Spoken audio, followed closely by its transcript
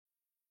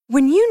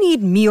When you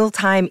need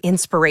mealtime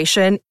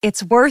inspiration,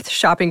 it's worth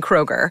shopping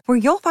Kroger, where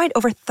you'll find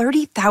over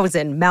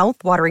 30,000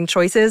 mouth-watering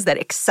choices that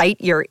excite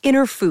your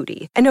inner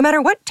foodie. And no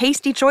matter what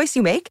tasty choice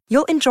you make,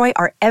 you'll enjoy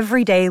our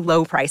everyday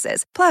low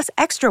prices, plus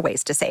extra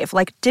ways to save,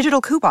 like digital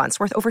coupons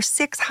worth over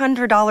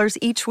 $600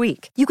 each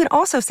week. You can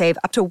also save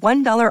up to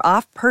 $1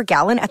 off per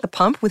gallon at the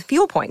pump with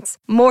fuel points.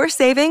 More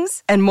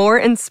savings and more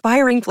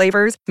inspiring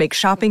flavors make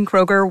shopping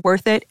Kroger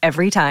worth it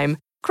every time.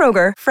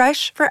 Kroger,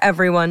 fresh for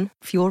everyone.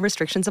 Fuel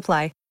restrictions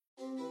apply.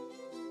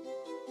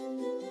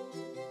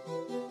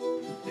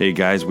 Hey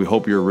guys, we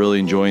hope you're really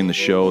enjoying the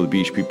show.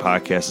 The BHP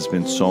podcast has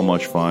been so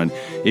much fun.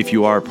 If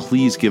you are,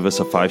 please give us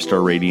a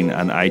 5-star rating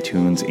on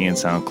iTunes and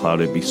SoundCloud.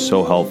 It'd be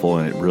so helpful,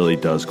 and it really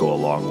does go a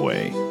long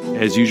way.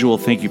 As usual,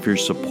 thank you for your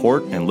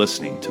support and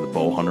listening to the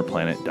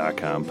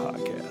bowhunterplanet.com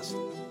podcast.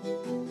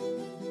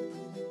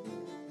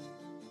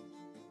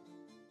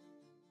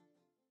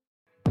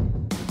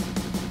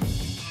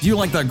 Do you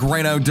like the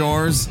great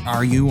outdoors?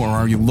 Are you or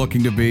are you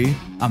looking to be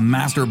a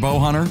master bow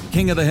hunter?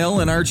 King of the hill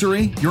in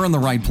archery? You're in the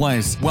right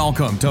place.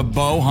 Welcome to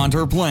Bow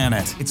Hunter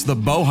Planet. It's the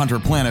Bow Hunter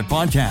Planet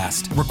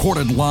podcast,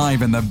 recorded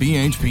live in the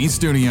BHP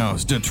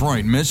studios,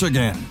 Detroit,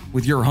 Michigan,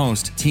 with your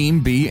host,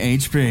 Team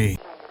BHP.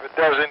 It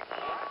doesn't.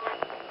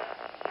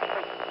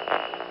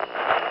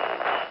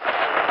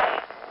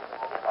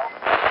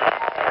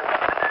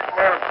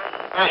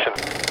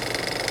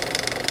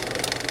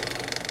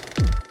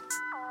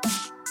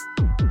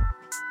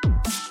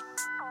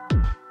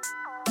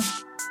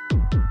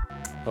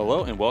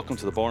 Hello and welcome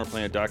to the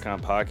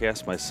bowhunterplanet.com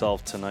podcast.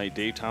 Myself tonight,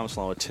 Dave Thomas,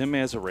 along with Tim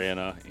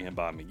Mazzarana and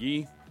Bob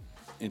McGee.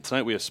 And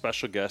tonight we have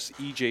special guest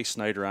EJ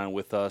Snyder on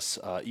with us.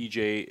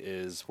 EJ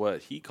is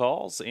what he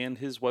calls and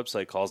his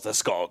website calls the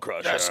Skull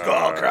Crusher. The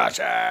Skull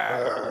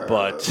Crusher.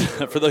 But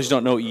for those who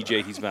don't know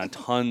EJ, he's been on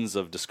tons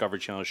of Discovery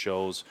Channel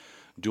shows,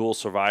 Dual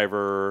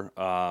Survivor.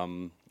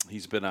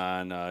 He's been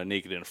on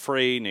Naked and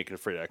Afraid, Naked and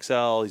Afraid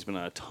XL. He's been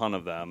on a ton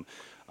of them.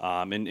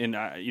 You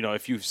know,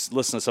 if you've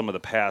listened to some of the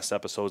past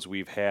episodes we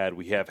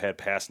have had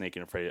past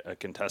Naked and Afraid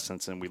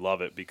contestants, and we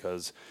love it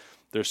because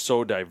they're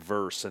so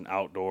diverse in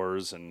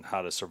outdoors and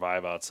how to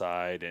survive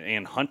outside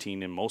and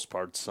hunting in most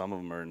parts. Some of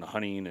them are in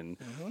hunting, and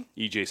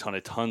EJ's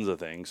hunted tons of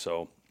things.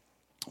 So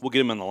we'll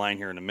get him on the line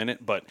here in a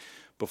minute. But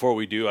before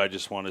we do, I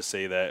just want to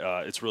say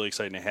that it's really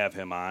exciting to have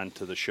him on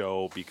to the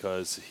show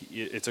because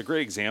it's a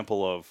great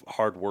example of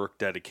hard work,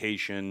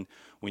 dedication.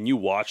 When you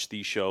watch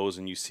these shows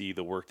and you see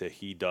the work that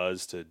he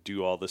does to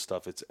do all this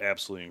stuff, it's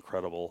absolutely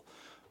incredible.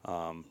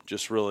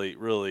 Just really,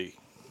 really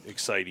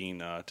exciting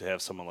to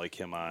have someone like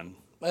him on.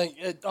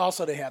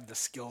 Also, to have the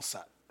skill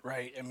set,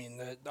 right? I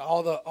mean,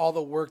 all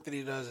the work that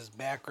he does, his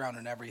background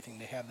and everything,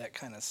 to have that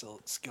kind of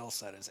skill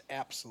set is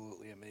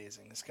absolutely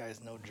amazing. This guy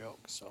is no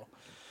joke. So,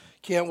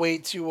 can't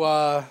wait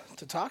to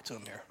talk to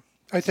him here.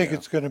 I think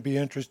it's going to be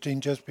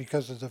interesting just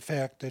because of the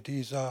fact that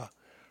he's a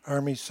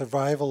Army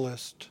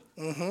survivalist.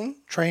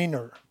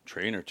 Trainer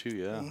Trainer, too,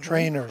 yeah.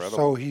 Trainer, Incredible.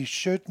 so he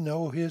should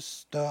know his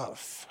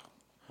stuff.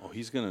 Oh,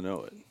 he's going to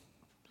know it.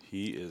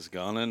 He is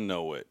going to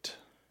know it.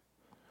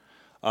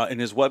 And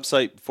his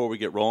website, before we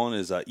get rolling,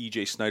 is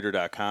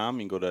ejsnyder.com.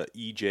 You can go to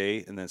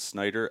EJ and then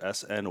Snyder,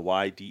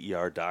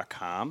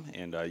 SNYDER.com,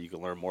 and you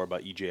can learn more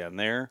about EJ on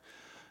there.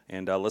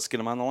 And let's get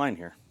him on the line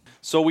here.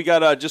 So we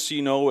got, just so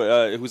you know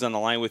who's on the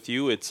line with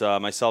you, it's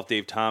myself,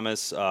 Dave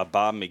Thomas,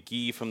 Bob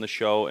McGee from the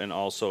show, and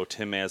also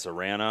Tim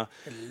Mazzarana.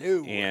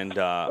 Hello. And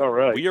All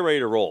right. we are ready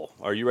to roll.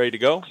 Are you ready to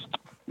go?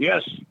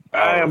 Yes,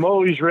 I am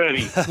always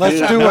ready.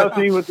 Let's do it.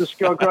 Nothing what the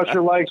Skull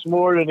Crusher likes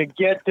more than to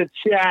get to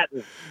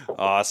chatting.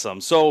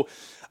 Awesome. So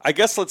I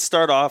guess let's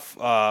start off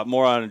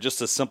more on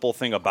just a simple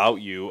thing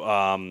about you.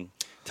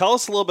 Tell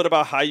us a little bit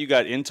about how you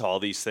got into all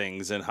these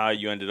things and how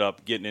you ended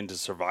up getting into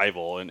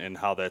survival and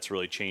how that's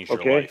really changed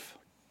your life.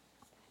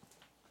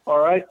 All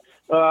right.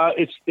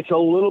 It's a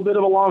little bit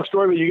of a long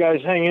story, but you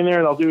guys hang in there,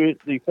 and I'll do it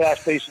the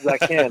fast pace as I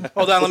can.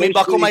 Hold on, So let me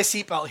buckle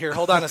basically- my seatbelt here.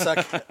 Hold on a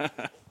second. All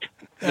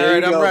There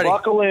right, you I'm go. ready.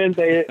 Buckle in,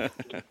 baby.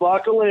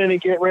 Buckle in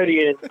and get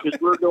ready in because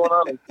we're going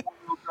on a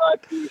four-wheel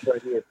drive piece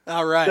right here.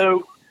 All right.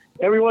 So,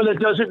 everyone that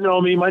doesn't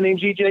know me, my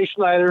name's EJ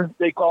Snyder.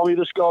 They call me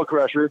the Skull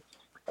Crusher.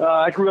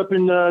 I grew up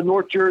in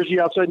North Jersey,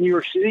 outside New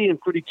York City, in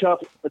pretty tough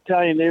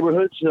Italian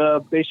neighborhoods,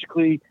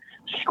 basically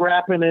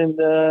scrapping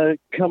and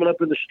coming up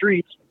in the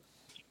streets.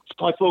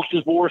 My folks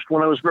divorced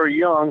when I was very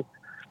young,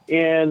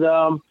 and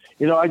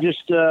I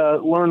just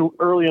learned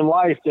early in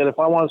life that if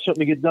I wanted something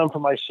to get done for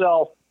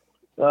myself,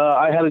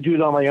 I had to do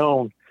it on my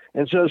own.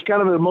 And so it's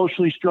kind of an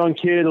emotionally strung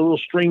kid, a little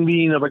string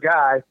bean of a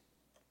guy.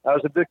 I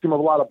was a victim of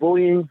a lot of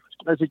bullying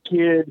as a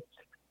kid,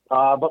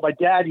 but my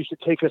dad used to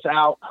take us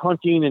out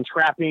hunting and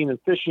trapping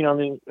and fishing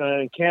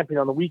and camping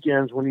on the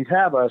weekends when he'd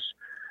have us.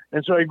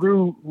 And so I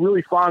grew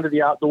really fond of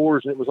the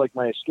outdoors, and it was like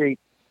my escape.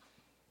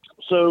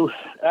 So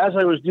as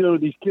I was dealing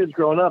with these kids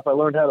growing up, I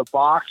learned how to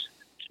box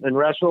and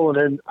wrestle, and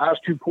then I was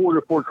too poor to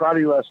afford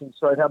karate lessons,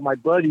 so I'd have my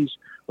buddies,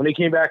 when they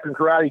came back from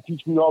karate,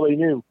 teach me all they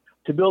knew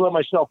to build up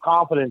my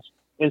self-confidence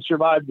and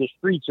survive the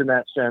streets in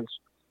that sense.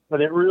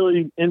 But it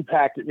really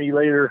impacted me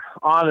later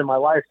on in my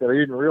life that I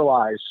didn't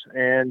realize.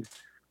 And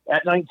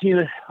At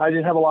 19, I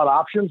didn't have a lot of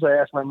options. I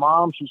asked my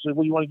mom. She said,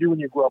 "What do you want to do when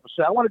you grow up?" I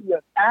said, "I want to be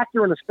an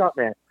actor and a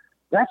stuntman."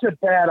 "That's a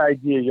bad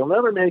idea. You'll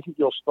never make it.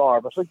 You'll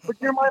starve." I said,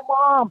 "But you're my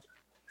mom."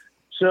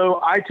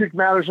 So I took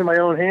matters in my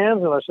own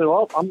hands, and I said,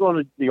 "Well, I'm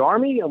going to the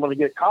Army. I'm going to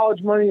get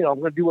college money, and I'm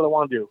going to do what I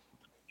want to do.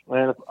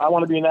 And if I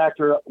want to be an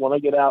actor when I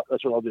get out,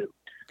 that's what I'll do."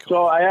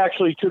 So I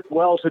actually took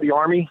well to the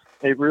Army.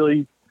 It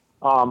really,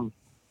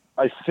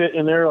 I fit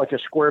in there like a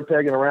square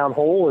peg in a round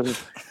hole, and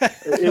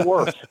it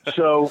worked.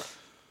 So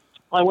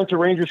I went to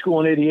Ranger School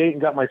in '88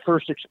 and got my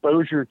first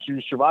exposure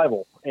to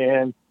survival,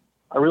 and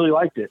I really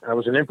liked it. I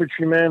was an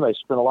infantryman. I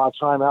spent a lot of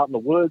time out in the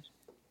woods,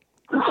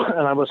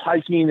 and I was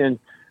hiking, and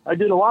I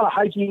did a lot of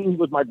hiking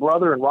with my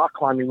brother and rock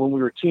climbing when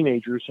we were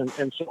teenagers,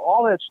 and so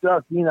all that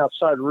stuff, being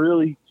outside,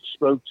 really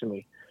spoke to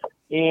me.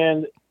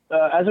 And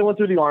as I went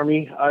through the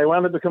Army, I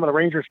wound up becoming a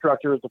ranger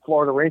instructor at the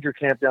Florida Ranger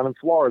Camp down in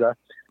Florida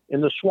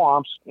in the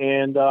swamps,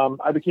 and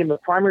I became the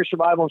primary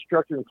survival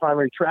instructor and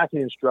primary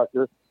tracking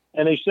instructor.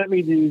 And they sent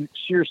me to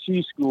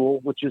CRC School,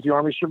 which is the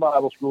Army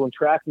Survival School and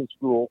Tracking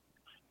School.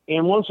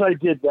 And once I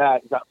did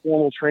that, got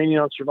formal training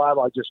on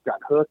survival, I just got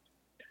hooked.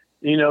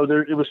 You know,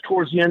 it was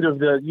towards the end of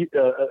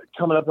the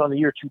coming up on the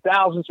year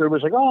 2000, so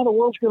everybody's like, "Oh, the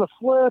world's going to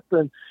flip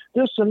and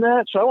this and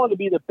that." So I wanted to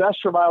be the best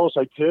survivalist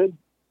I could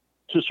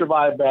to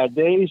survive bad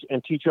days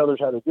and teach others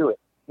how to do it.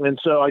 And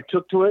so I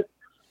took to it.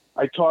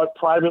 I taught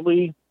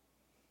privately,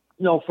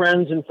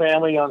 friends and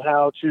family on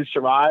how to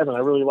survive, and I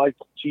really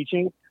liked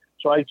teaching.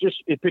 So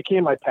it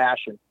became my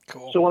passion.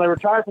 Cool. So when I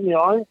retired from the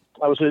Army,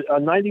 I was a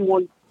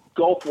 91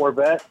 Gulf War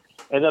vet,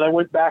 and then I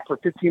went back for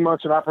 15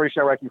 months in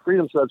Operation Iraqi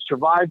Freedom. So I've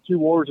survived 2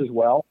 wars as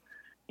well.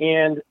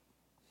 And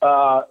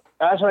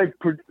as I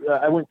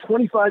went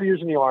 25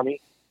 years in the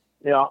Army,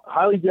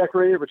 highly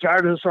decorated,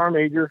 retired as a sergeant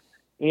major.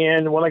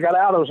 And when I got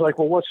out, I was like,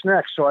 well, what's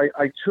next? So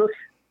I took,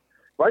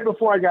 right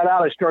before I got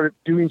out, I started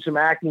doing some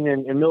acting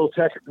and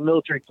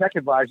military tech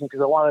advising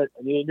because I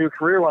needed a new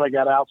career when I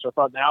got out. So I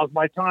thought, now's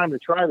my time to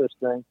try this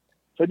thing.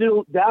 So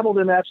I dabbled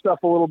in that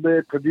stuff a little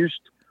bit,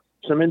 produced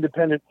some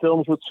independent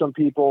films with some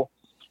people.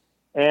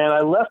 And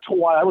I left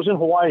Hawaii. I was in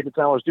Hawaii at the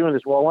time I was doing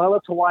this. Well, when I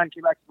left Hawaii and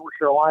came back to North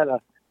Carolina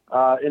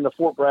in the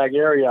Fort Bragg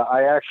area,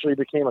 I actually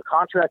became a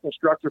contract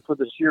instructor for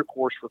the SEER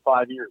course for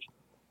 5 years.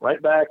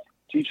 Right back,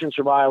 teaching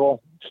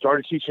survival,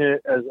 started teaching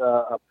it as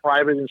a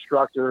private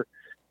instructor,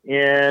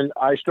 and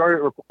I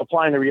started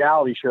applying to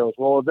reality shows.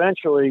 Well,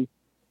 eventually,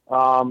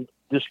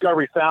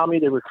 Discovery found me.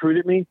 They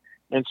recruited me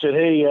and said,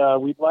 "Hey,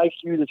 we'd like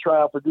you to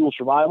try out for Dual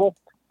Survival."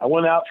 I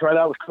went out, tried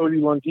out with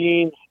Cody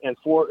Lundeen, and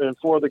four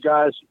of the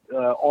guys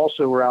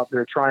also were out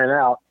there trying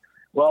out.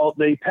 Well,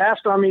 they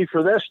passed on me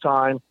for this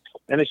time,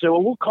 and they said,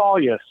 "Well, we'll call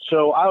you."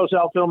 So I was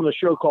out filming a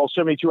show called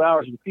 72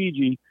 Hours in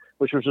Fiji,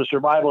 which was a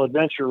survival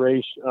adventure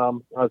race,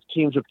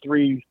 teams of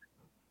three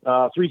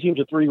teams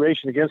of 3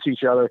 racing against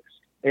each other.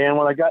 And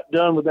when I got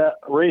done with that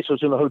race, I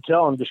was in the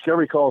hotel, and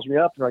Discovery calls me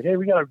up. They're like, "Hey,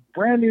 we got a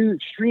brand new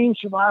extreme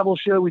survival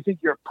show. We think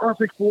you're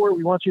perfect for it.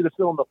 We want you to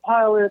film the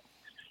pilot."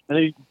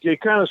 And they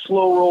kind of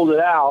slow rolled it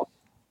out,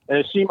 and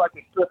it seemed like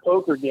a strip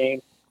poker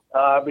game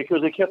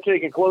because they kept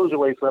taking clothes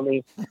away from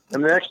me.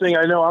 And the next thing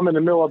I know, I'm in the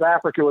middle of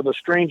Africa with a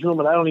strange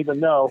woman I don't even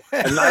know.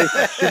 A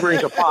knife, she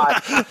brings a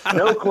pot.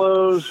 No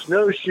clothes,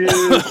 no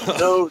shoes,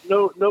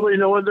 nobody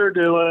know what they're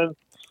doing.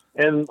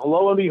 And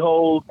lo and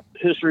behold,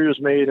 history was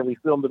made, and we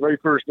filmed the very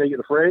first Naked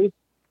Afraid.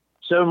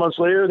 7 months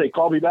later, they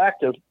called me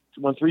back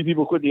when 3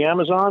 people quit the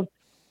Amazon,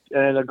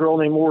 and a girl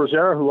named Maura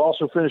Zara, who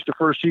also finished the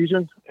first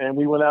season. And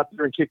we went out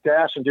there and kicked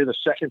ass and did a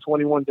second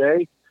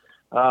 21-day,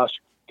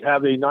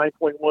 have a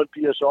 9.1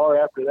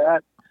 PSR after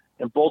that.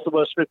 And both of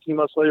us, 15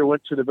 months later,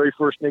 went to the very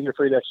first Naked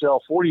Afraid XL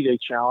 40-day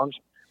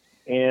challenge.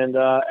 And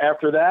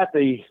after that,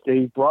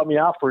 they brought me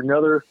out for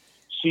another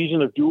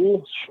season of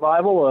Dual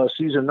Survival,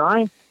 season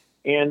 9.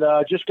 And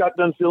just got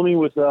done filming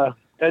with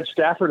Ed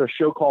Stafford, a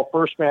show called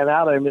First Man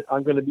Out.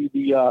 I'm going to be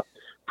the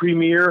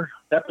premiere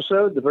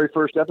episode, the very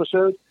first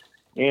episode.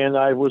 And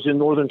I was in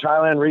northern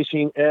Thailand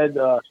racing Ed.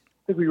 I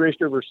think we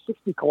raced over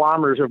 60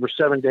 kilometers over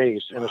 7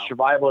 days in a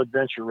survival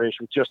adventure race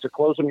with just a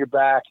clothes on your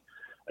back,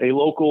 a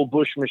local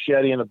bush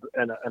machete, and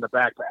a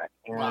backpack.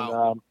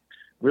 And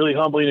really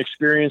humbling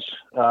experience.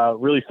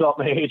 Really felt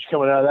my age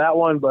coming out of that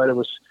one, but it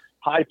was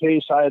high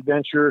pace, high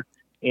adventure,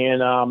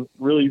 and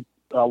really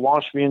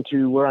launched me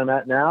into where I'm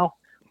at now.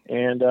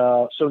 And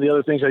some of the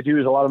other things I do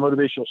is a lot of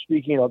motivational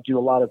speaking. I'll do a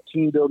lot of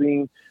team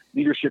building,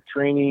 leadership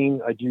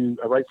training.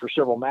 I write for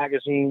several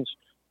magazines,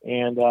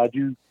 and I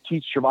do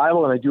teach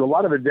survival, and I do a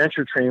lot of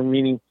adventure training,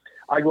 meaning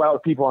I go out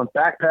with people on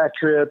backpack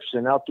trips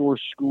and outdoor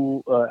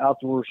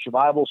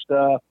survival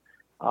stuff.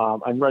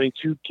 I'm running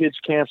 2 kids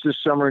camps this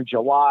summer in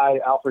July,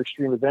 Alpha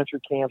Extreme Adventure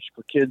camps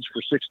for kids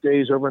for 6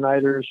 days,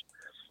 overnighters,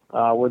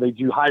 where they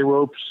do high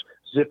ropes,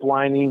 zip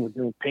lining, we're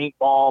doing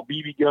paintball,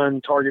 BB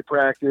gun, target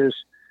practice,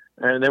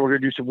 and then we're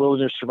going to do some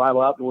wilderness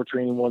survival outdoor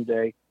training one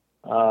day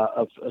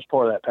as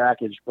part of that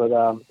package. But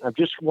I'm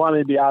just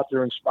wanting to be out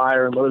there,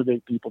 inspire, and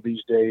motivate people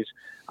these days.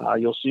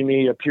 You'll see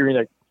me appearing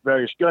at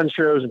various gun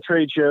shows and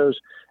trade shows.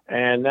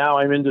 And now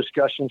I'm in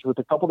discussions with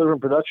a couple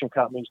different production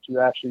companies to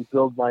actually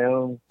build my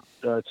own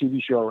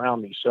TV show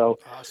around me. So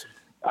Awesome.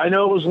 I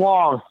know it was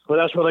long, but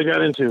that's what I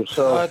got into.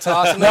 So That's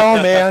awesome.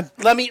 No, man.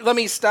 Let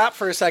me stop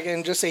for a second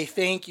and just say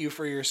thank you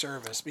for your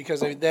service, because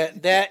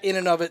that in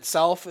and of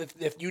itself,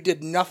 if you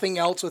did nothing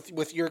else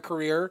with your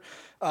career,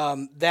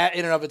 that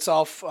in and of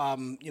itself,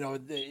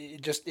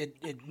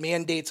 it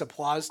mandates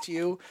applause to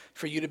you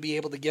for you to be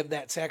able to give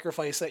that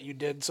sacrifice that you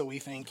did. So we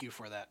thank you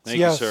for that. Thank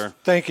Yes, you, sir.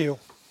 thank you.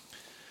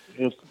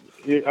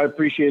 I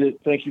appreciate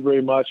it. Thank you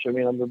very much. I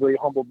mean, I'm a very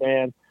humble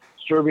man.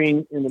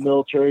 Serving in the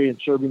military and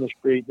serving this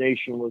great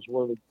nation was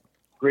one of the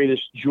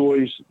greatest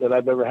joys that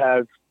I've ever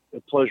had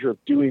the pleasure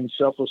of doing,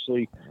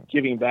 selflessly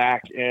giving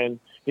back. And,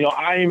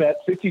 I'm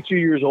at 52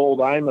 years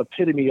old. I'm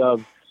epitome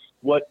of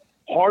what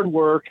hard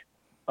work,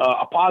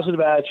 a positive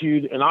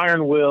attitude, an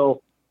iron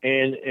will,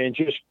 and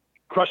just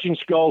crushing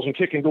skulls and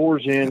kicking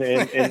doors in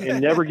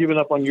and never giving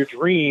up on your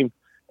dream,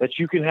 that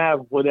you can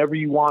have whatever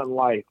you want in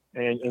life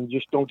and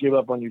just don't give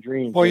up on your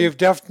dreams. Well, you've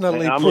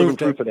definitely I'm living proved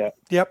proof it. of that.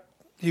 Yep,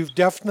 you've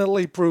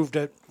definitely proved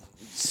it.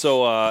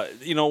 So,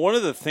 one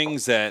of the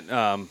things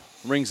that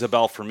rings a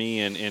bell for me,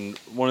 and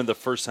one of the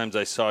first times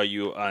I saw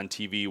you on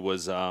TV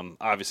was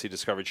obviously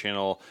Discovery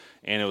Channel,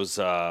 and it was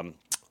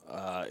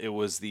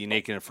the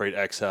Naked and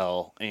Afraid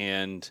XL.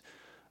 And,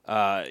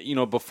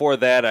 before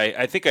that,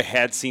 I think I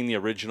had seen the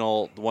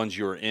original, the ones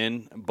you were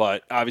in,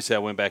 but obviously I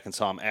went back and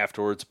saw them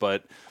afterwards.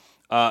 But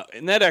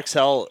in that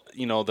XL,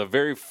 the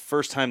very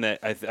first time that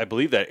I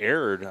believe that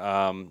aired,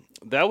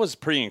 that was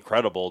pretty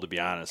incredible, to be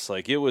honest.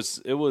 Like it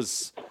was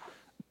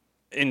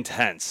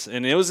intense,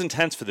 and it was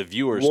intense for the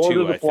viewers Lord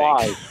too. of the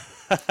I think.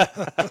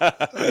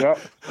 Flies. Yep.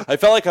 I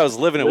felt like I was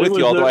living it with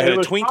you, although I had a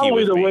Twinkie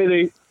with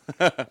me.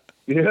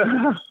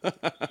 Yeah,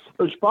 it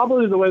was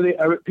probably the way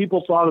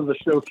people thought of the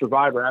show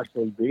Survivor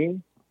actually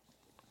being.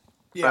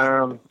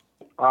 Yeah.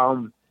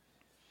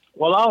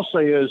 What I'll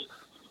say is,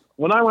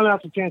 when I went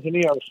out to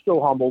Tanzania, I was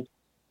so humbled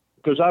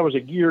because I was a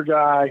gear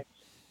guy.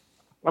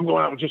 I'm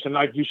going out with just a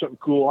knife, do something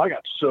cool. I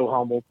got so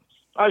humbled.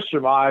 I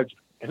survived,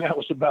 and that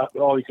was about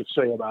all you could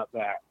say about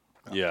that.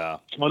 Yeah.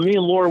 When me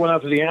and Laura went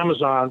out to the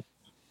Amazon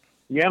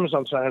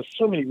side has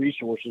so many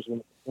resources,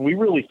 and we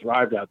really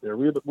thrived out there.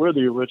 We're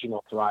the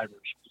original thrivers.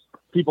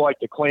 People like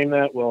to claim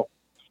that. Well,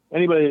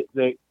 anybody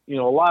that, a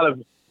lot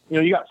of,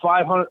 you got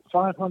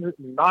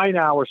 509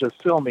 hours of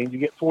filming, you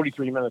get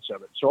 43 minutes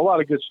of it. So a lot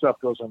of good stuff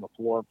goes on the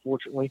floor,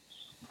 unfortunately.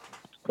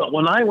 But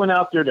when I went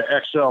out there to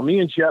XL, me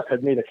and Jeff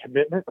had made a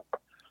commitment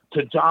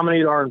to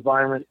dominate our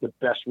environment the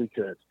best we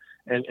could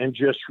and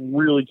just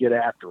really get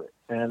after it.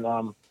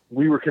 And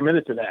we were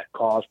committed to that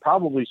cause,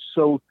 probably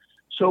so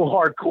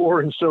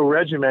hardcore and so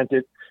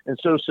regimented and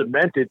so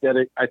cemented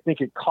that I think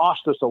it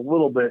cost us a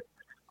little bit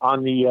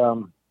on the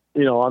on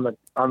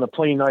the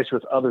playing nice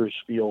with others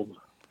field.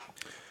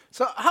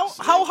 So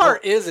how hard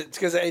is it?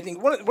 Because I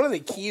think one of the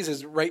keys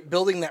is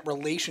building that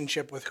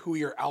relationship with who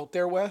you're out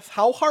there with.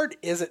 How hard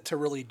is it to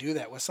really do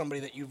that with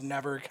somebody that you've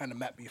never kind of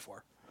met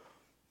before?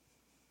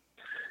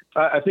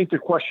 I think the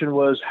question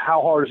was,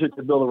 how hard is it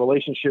to build a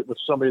relationship with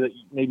somebody that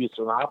maybe it's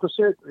an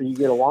opposite or you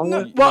get along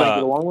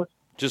with?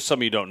 Just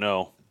somebody you don't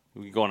know.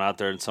 You're going out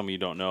there and somebody you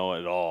don't know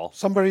at all.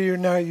 Somebody you're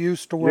not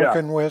used to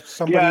working with,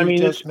 somebody you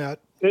just met.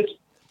 It's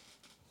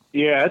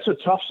a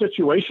tough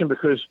situation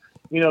because,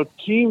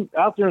 team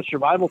out there in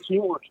survival,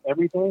 teamwork's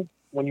everything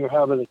when you're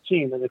having a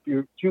team. And if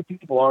you're two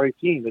people are a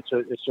team, it's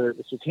a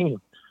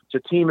team. It's a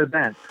team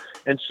event.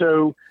 And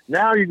so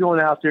now you're going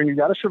out there and you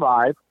got to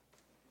survive,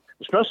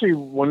 especially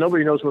when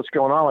nobody knows what's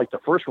going on. Like the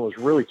first one was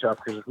really tough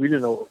because we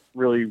didn't know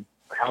really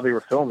how they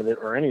were filming it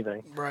or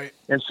anything. Right.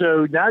 And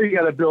so now you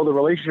got to build a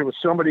relationship with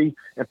somebody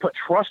and put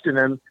trust in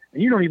them,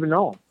 and you don't even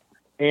know them.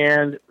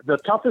 And the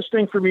toughest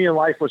thing for me in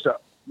life was to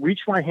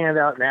reach my hand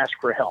out and ask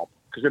for help,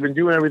 because I've been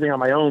doing everything on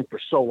my own for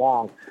so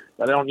long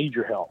that I don't need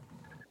your help.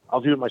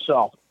 I'll do it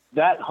myself.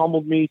 That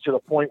humbled me to the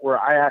point where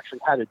I actually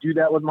had to do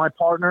that with my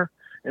partner,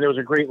 and it was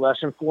a great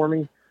lesson for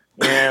me.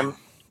 And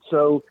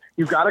so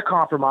you've got to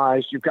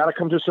compromise. You've got to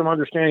come to some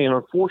understanding. And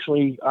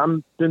unfortunately,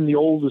 I'm been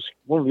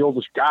one of the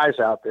oldest guys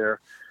out there.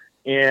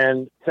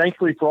 And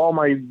thankfully, for all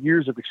my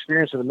years of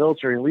experience in the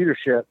military and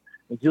leadership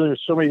and dealing with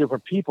so many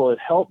different people, it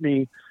helped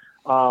me.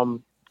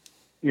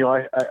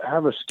 I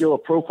have a skill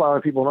of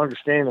profiling people and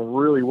understanding them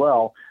really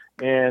well.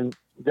 And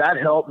that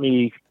helped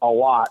me a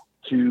lot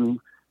to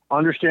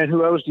understand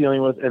who I was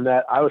dealing with, and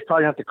that I was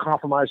probably going to have to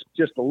compromise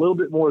just a little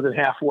bit more than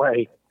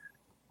halfway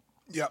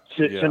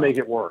to make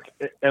it work.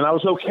 And I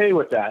was okay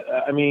with that.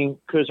 I mean,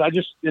 because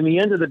in the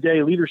end of the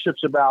day,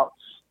 leadership's about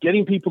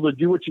getting people to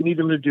do what you need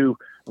them to do,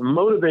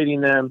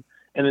 motivating them,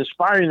 and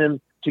inspiring them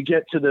to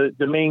get to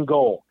the main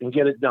goal and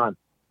get it done.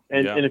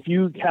 And if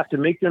you have to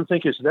make them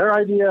think it's their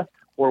idea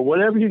or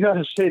whatever you got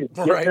to say to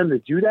get them to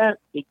do that,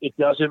 it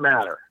doesn't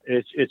matter.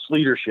 It's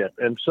leadership.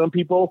 And some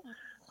people,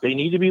 they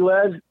need to be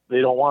led.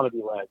 They don't want to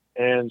be led.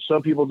 And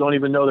some people don't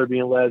even know they're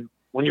being led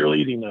when you're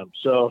leading them.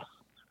 So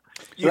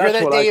you hear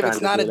that, Dave?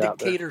 It's not a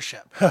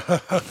dictatorship. On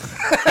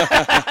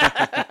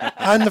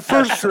the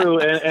first, that's true.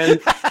 And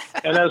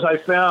as I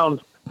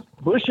found,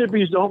 Bush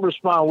hippies don't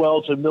respond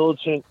well to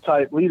militant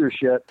type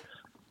leadership.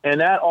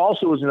 And that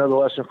also was another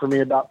lesson for me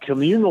about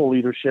communal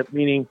leadership,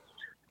 meaning,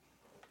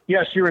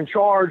 yes, you're in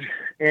charge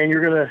and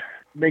you're going to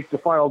make the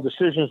final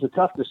decisions, the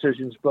tough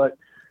decisions. But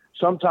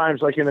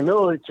sometimes, like in the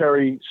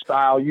military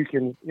style, you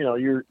can,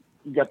 you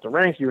got the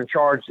rank, you're in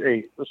charge.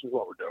 Hey, this is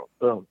what we're doing.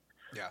 Boom.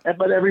 Yeah.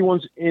 But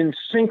everyone's in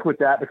sync with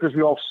that because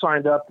we all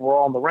signed up. We're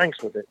all in the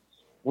ranks with it.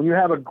 When you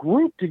have a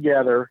group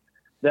together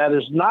that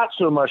is not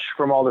so much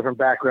from all different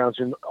backgrounds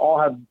and all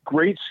have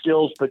great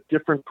skills but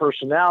different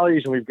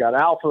personalities, and we've got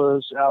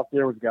alphas out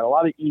there, we've got a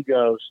lot of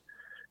egos,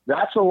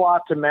 that's a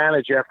lot to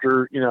manage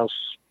after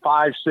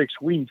 5-6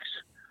 weeks.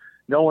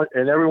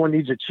 And everyone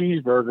needs a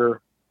cheeseburger.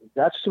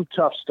 That's some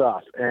tough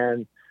stuff.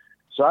 And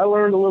so I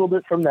learned a little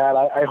bit from that.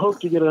 I hope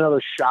to get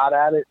another shot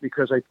at it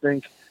because I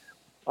think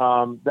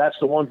that's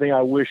the one thing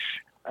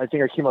I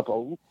think I came up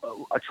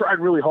I tried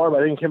really hard,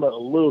 but I think I came up a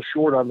little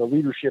short on the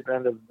leadership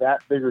end of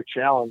that bigger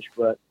challenge.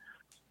 But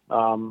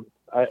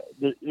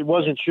it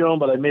wasn't shown,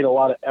 but I made a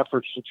lot of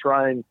efforts to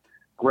try and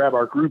grab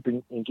our group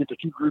and get the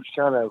two groups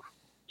kind of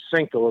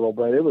synced a little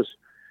bit. It was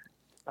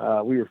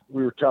we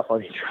were tough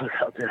on each other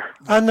out there.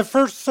 On the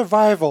first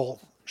survival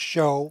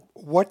show,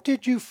 what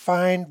did you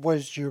find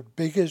was your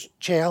biggest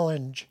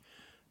challenge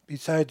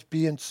besides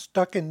being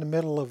stuck in the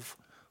middle of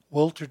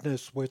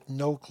wilderness with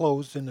no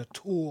clothes and a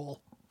tool?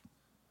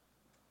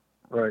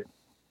 Right.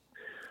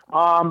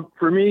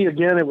 For me,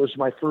 again, it was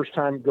my first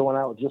time going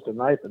out with just a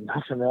knife and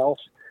nothing else.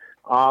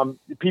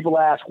 People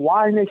ask,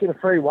 why naked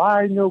afraid?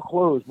 Why no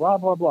clothes? Blah,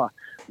 blah, blah.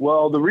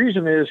 Well, the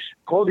reason is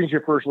clothing is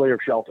your first layer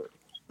of shelter.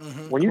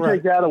 Mm-hmm. When you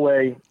take that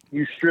away,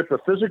 you strip a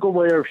physical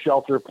layer of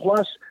shelter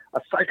plus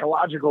a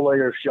psychological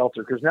layer of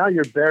shelter because now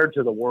you're bared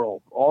to the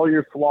world. All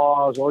your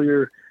flaws, all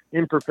your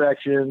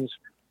imperfections.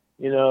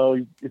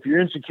 If you're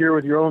insecure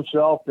with your own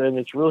self, then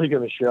it's really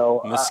going to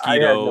show.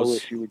 Mosquitoes. I had no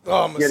issue with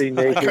getting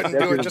naked. I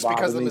couldn't do it just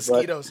because of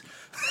mosquitoes.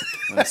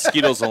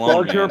 Mosquitoes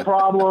alone, bugs are a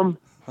problem.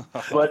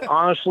 But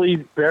honestly,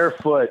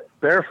 barefoot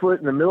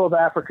in the middle of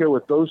Africa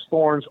with those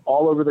thorns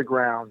all over the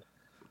ground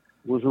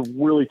was a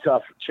really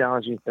tough,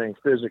 challenging thing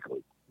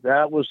physically.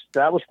 That was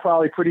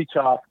probably pretty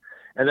tough.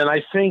 And then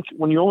I think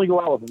when you only go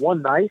out with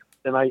one knife,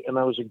 and I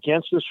was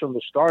against this from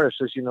the start. I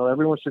says,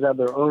 everyone should have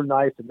their own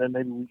knife, and then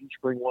maybe we each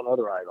bring one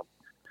other item.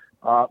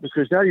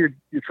 Because now you're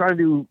trying to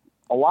do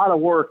a lot of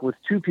work with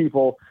two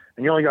people,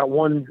 and you only got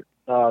one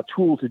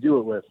tool to do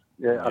it with,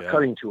 a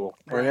cutting tool.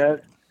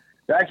 And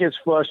that gets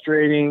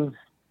frustrating,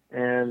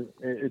 and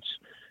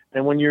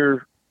when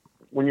you're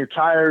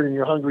tired and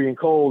you're hungry and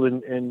cold,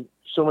 and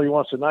somebody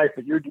wants a knife,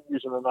 but you're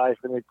using a knife,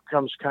 and it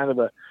becomes kind of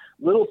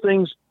little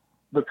things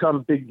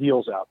become big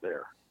deals out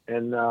there.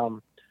 And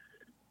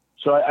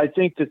so I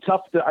think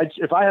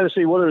if I had to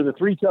say what are the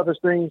three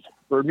toughest things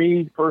for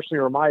me personally,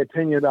 or my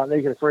opinion about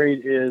Naked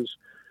Afraid, is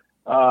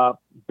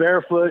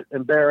barefoot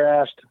and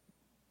bare-assed,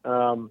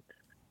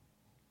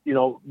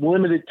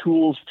 limited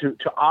tools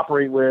to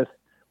operate with,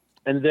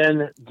 and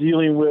then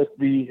dealing with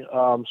the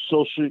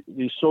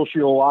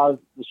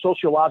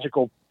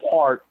sociological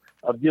part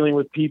of dealing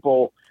with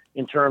people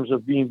in terms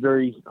of being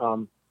very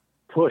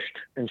pushed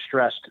and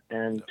stressed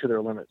and to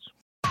their limits.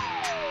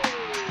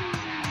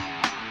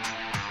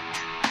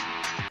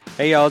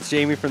 Hey y'all, it's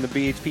Jamie from the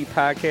BHP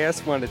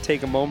Podcast. Wanted to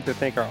take a moment to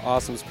thank our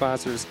awesome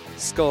sponsors,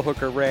 Skull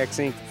Hooker Racks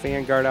Inc.,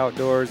 Vanguard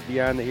Outdoors,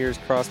 Beyond the Ears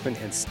Crossman,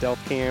 and Stealth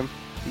Cam.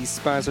 These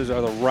sponsors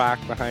are the rock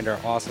behind our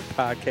awesome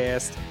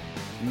podcast.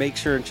 Make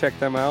sure and check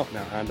them out.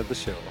 Now on to the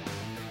show.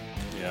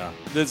 Yeah.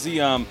 There's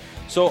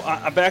so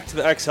back to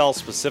the XL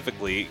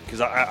specifically,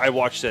 because I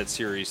watched that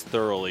series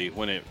thoroughly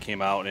when it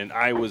came out, and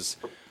I was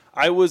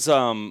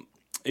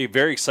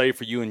very excited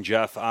for you and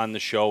Jeff on the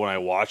show when I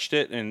watched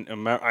it,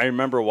 and I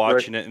remember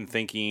watching it and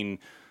thinking,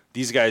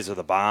 these guys are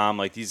the bomb.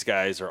 Like, these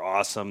guys are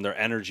awesome. Their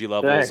energy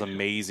level is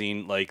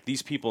amazing. Like,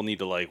 these people need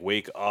to,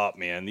 wake up,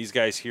 man. These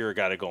guys here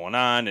got it going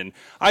on. And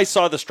I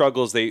saw the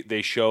struggles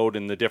they showed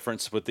and the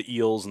difference with the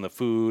eels and the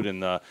food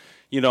and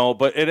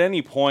but at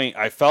any point,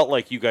 I felt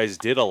like you guys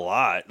did a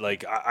lot.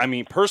 Like, I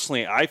mean,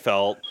 personally, I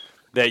felt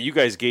that you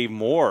guys gave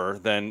more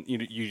than you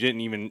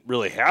didn't even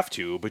really have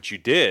to, but you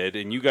did,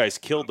 and you guys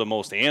killed the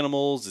most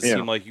animals. It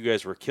seemed like you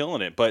guys were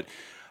killing it. But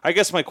I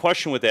guess my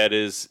question with that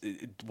is,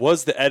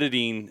 was the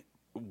editing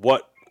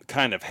what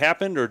kind of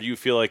happened, or do you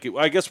feel like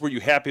I guess were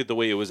you happy with the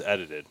way it was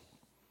edited?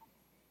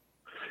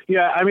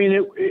 Yeah, I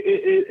mean,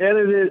 it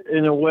edited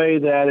in a way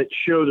that it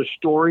showed a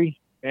story,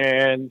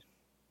 and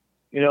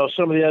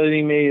some of the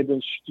editing may have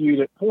been skewed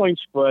at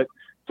points, but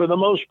for the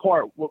most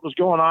part, what was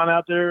going on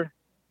out there,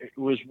 it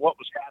was what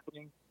was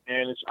happening,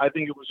 and I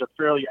think it was a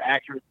fairly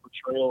accurate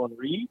portrayal and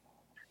read.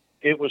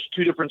 It was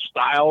two different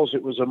styles.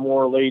 It was a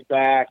more laid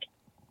back,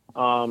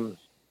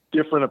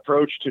 different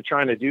approach to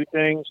trying to do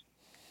things,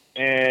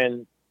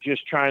 and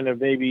just trying to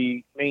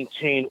maybe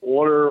maintain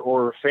order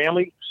or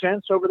family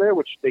sense over there,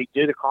 which they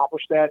did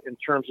accomplish that in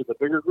terms of the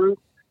bigger group,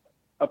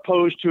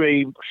 opposed to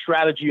a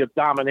strategy of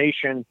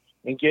domination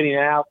and getting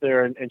out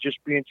there and just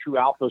being true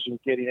alphas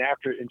and getting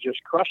after it and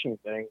just crushing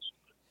things.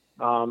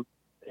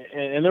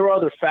 And there were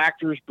other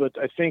factors, but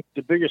I think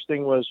the biggest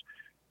thing was,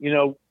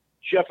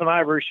 Jeff and I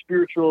are very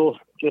spiritual,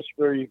 just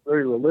very,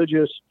 very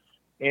religious.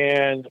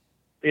 And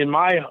in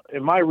my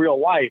real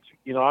life,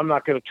 you know, I'm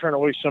not going to turn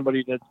away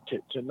somebody to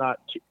not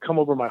come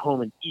over my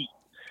home and eat.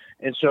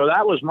 And so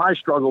that was my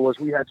struggle, was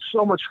we had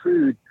so much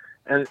food.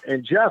 And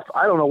Jeff,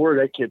 I don't know where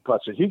that kid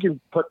puts it. He can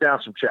put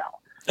down some chow.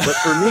 But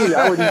for me,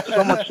 I would eat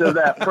so much of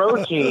that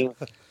protein,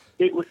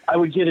 I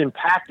would get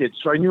impacted.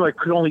 So I knew I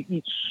could only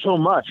eat so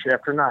much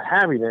after not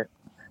having it.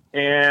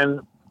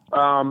 And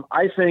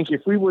I think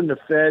if we wouldn't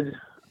have fed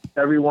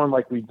everyone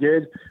like we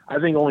did, I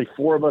think only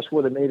 4 of us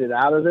would have made it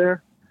out of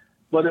there.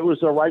 But it was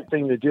the right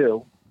thing to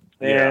do.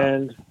 Yeah.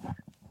 And,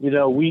 you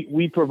know,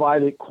 we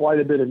provided quite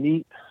a bit of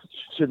meat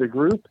to the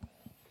group.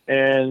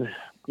 And,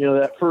 you know,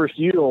 that first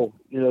meal,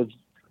 you know,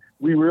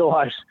 we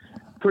realized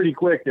pretty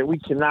quick that we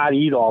cannot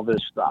eat all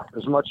this stuff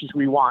as much as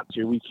we want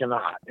to. We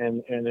cannot.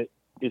 And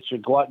it's a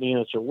gluttony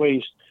and it's a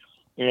waste.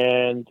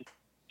 And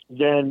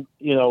then,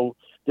 you know,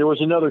 there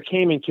was another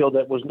caiman kill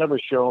that was never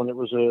shown. It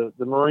was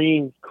the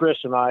Marine, Chris,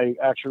 and I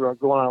actually were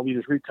going on a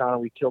leader's recon,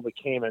 and we killed the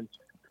caiman.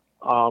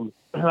 I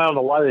don't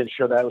know why they didn't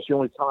show that. It was the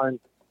only time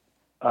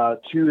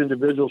 2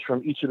 individuals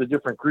from each of the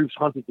different groups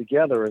hunted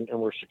together and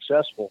were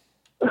successful.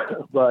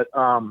 But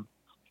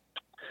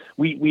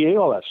we ate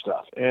all that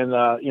stuff. And,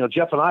 you know,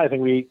 Jeff and I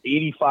think we ate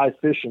 85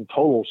 fish in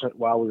total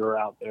while we were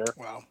out there.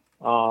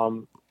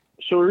 Wow.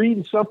 So we're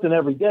eating something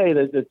every day.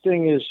 The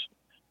thing is,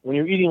 when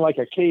you're eating like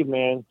a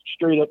caveman,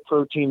 straight up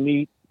protein,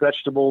 meat,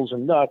 vegetables,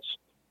 and nuts,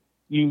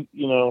 you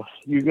know,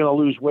 you're going to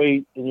lose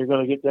weight and you're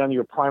going to get down to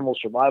your primal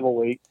survival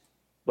weight.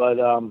 But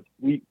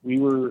we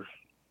were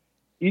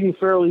eating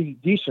fairly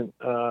decent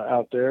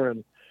out there.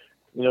 And,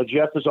 you know,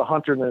 Jeff is a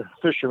hunter and a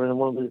fisherman, and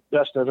one of the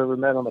best I've ever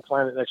met on the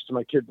planet, next to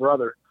my kid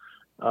brother.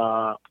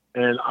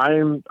 And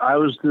I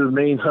was the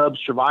main hub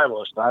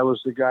survivalist. I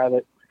was the guy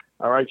that,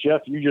 all right,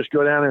 Jeff, you just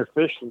go down there and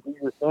fish and do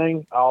your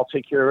thing. I'll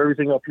take care of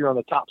everything up here on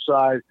the top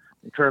side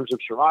in terms of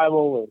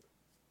survival and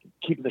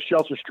keeping the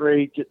shelter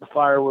straight, getting the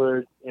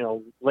firewood, you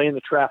know, laying the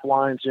trap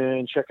lines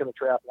in, checking the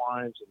trap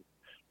lines, and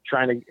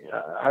trying to,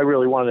 I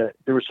really wanted,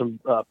 there was some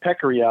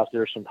peccary out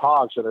there, some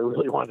hogs that I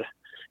really wanted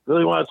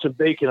some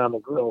bacon on the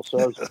grill. So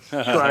I was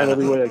trying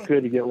every way I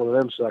could to get one of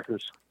them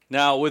suckers.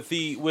 Now with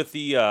the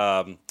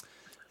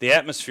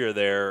atmosphere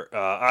there,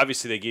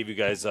 obviously they gave you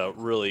guys a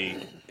really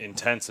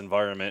intense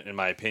environment, in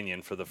my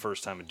opinion, for the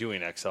first time of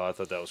doing XL. I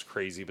thought that was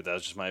crazy, but that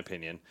was just my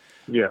opinion.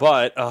 Yeah.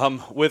 But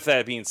with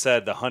that being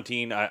said, the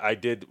hunting, I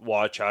did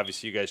watch.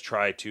 Obviously, you guys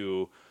tried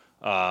to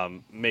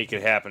make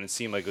it happen. It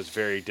seemed like it was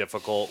very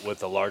difficult with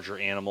the larger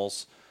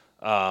animals.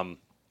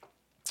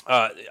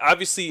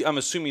 Obviously, I'm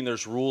assuming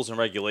there's rules and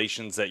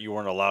regulations that you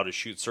weren't allowed to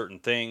shoot certain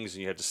things,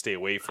 and you had to stay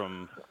away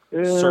from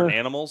certain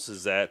animals.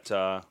 Is that...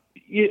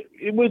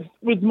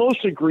 with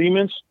most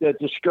agreements that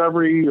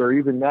Discovery or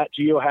even Nat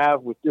Geo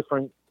have with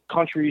different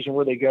countries and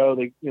where they go,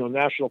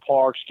 national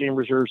parks, game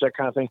reserves, that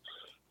kind of thing.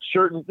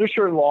 There's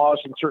certain laws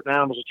and certain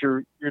animals that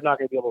you're not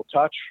going to be able to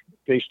touch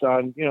based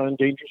on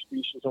endangered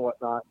species and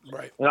whatnot.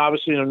 Right. And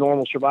obviously, in a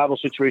normal survival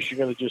situation,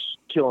 you're going to just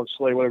kill and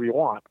slay whatever you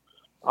want.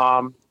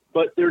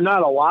 But there are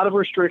not a lot of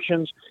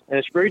restrictions, and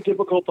it's very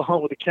difficult to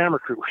hunt with a camera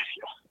crew with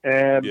you.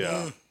 And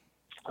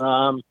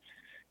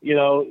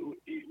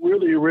we're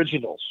the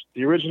originals,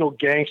 the original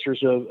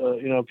gangsters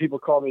of, people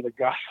call me the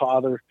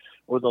Godfather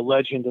or the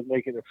legend of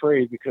Naked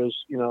Afraid because,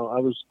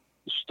 I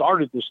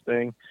started this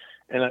thing.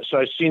 And so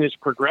I've seen its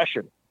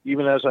progression,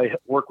 even as I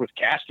work with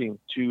casting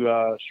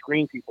to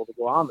screen people to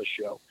go on the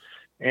show.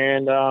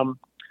 And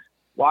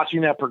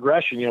watching that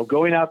progression,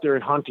 going out there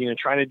and hunting and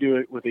trying to do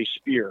it with a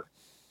spear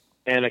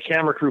and a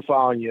camera crew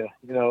following you,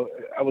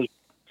 I was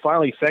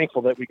finally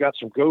thankful that we got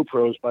some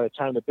GoPros by the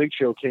time the big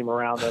show came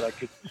around that I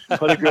could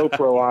put a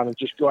GoPro on and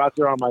just go out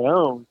there on my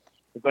own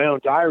with my own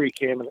diary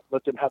cam and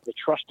let them have the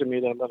trust in me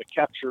that I'm going to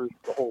capture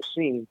the whole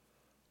scene.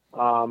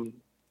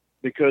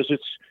 Because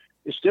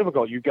it's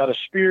difficult. You've got a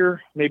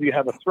spear, maybe you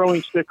have a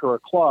throwing stick or a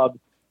club.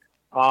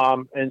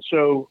 And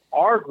so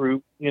our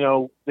group,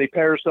 they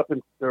pair us up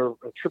or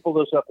tripled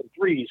us up in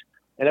threes,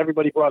 and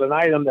everybody brought an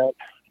item that,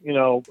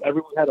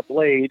 everyone had a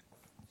blade.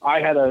 I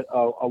had a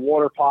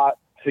water pot.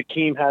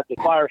 Hakeem had the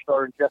fire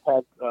starter, and Jeff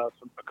had a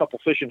couple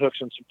fishing hooks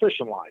and some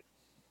fishing line.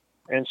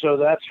 And so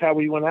that's how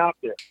we went out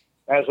there.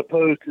 As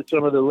opposed to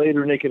some of the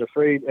later Naked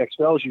Afraid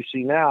XLs you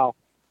see now,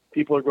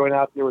 people are going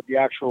out there with the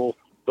actual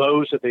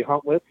bows that they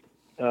hunt with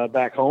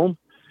back home,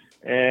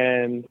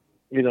 and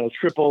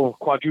triple,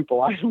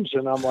 quadruple items.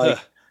 And I'm like,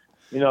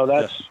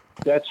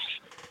 that's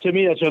to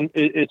me,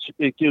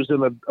 it gives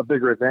them a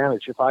bigger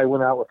advantage. If I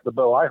went out with the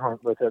bow I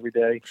hunt with every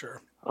day,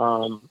 sure,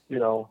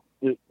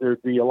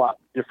 there'd be a lot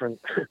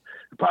different.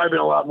 Probably been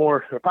a lot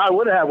more. I probably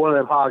would have had one of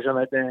them hogs on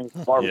that dang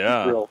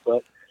barbecue grill,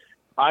 but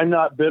I'm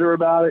not bitter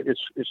about it.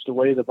 It's the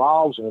way it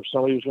evolves, and if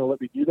somebody was going to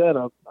let me do that,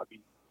 I'd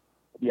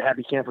be a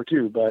happy camper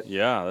too. But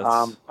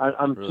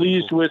I'm really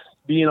pleased cool with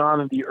being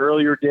on in the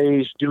earlier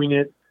days, doing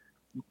it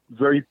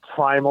very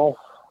primal,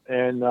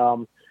 and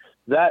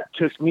that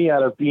took me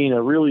out of being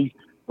a really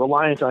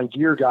reliant on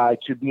gear guy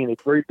to being a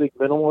very big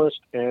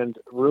minimalist and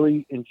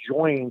really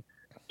enjoying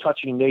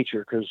touching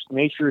nature, because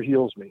nature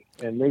heals me,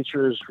 and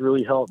nature has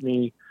really helped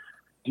me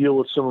deal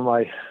with some of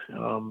my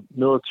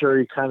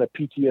military kind of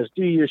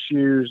PTSD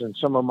issues and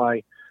some of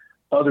my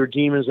other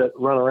demons that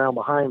run around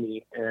behind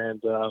me.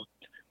 And,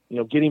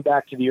 getting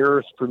back to the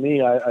earth for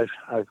me,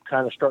 I've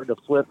kind of started to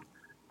flip.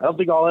 I don't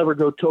think I'll ever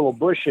go total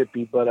bush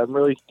hippie, but I'm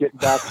really getting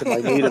back to my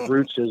native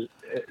roots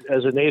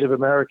as a Native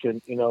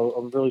American.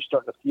 I'm really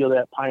starting to feel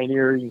that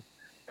pioneering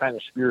kind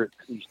of spirit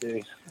these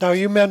days. Now,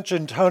 you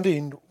mentioned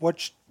hunting.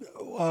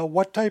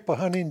 What type of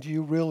hunting do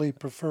you really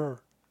prefer?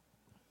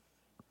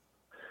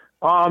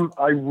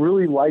 I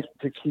really like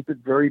to keep it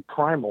very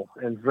primal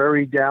and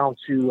very down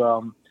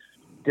to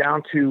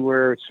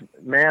where it's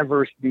man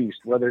versus beast,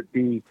 whether it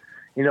be,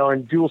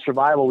 in dual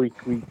survival, we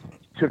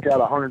took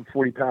out a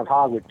 140-pound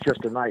hog with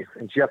just a knife,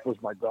 and Jeff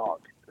was my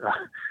dog.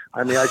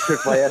 I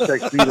took my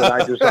SXB that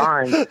I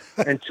designed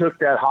and took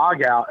that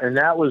hog out, and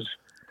that was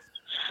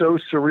so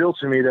surreal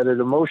to me that it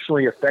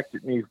emotionally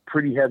affected me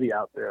pretty heavy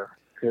out there,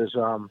 because,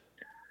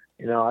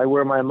 I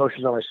wear my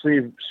emotions on my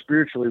sleeve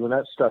spiritually. When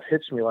that stuff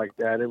hits me like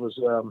that, it was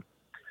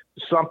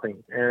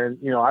something. And,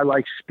 I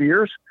like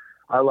spears.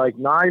 I like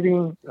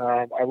kniving.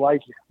 I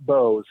like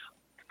bows,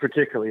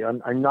 particularly.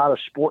 I'm not a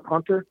sport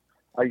hunter.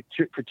 I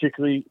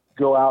particularly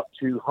go out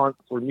to hunt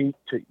for meat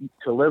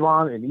to live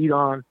on and eat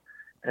on,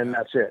 and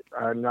that's it.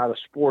 I'm not a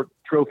sport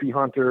trophy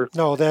hunter.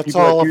 No, that's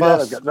People all that of do that,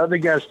 us. I've got nothing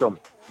against them.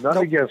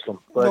 Nothing against them.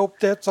 But Nope,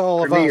 that's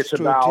all of for me, us it's to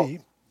about- a T.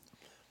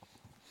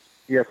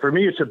 Yeah, for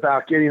me, it's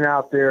about getting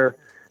out there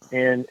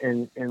and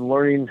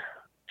learning,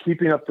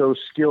 keeping up those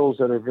skills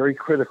that are very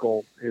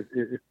critical.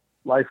 If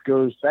life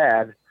goes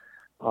bad,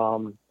 I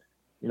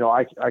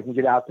can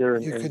get out there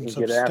and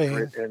get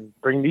after it and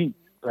bring meat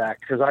back.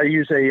 Because I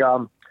use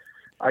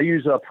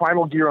a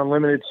Primal Gear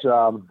Unlimited's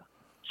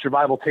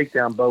survival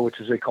takedown bow, which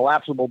is a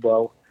collapsible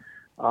bow.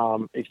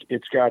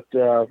 It's got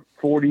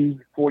 40,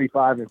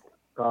 45,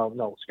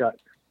 it's got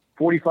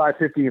 45,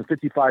 50, and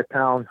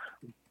 55-pound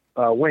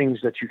wings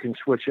that you can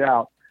switch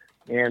out.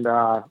 And,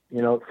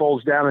 it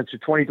folds down into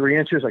 23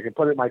 inches. I can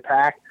put it in my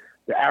pack.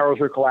 The arrows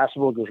are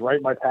collapsible. It goes right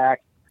in my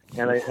pack.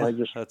 And I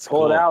just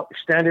pull it out,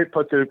 extend it,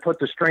 put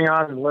the string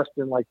on in less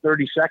than like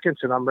 30 seconds,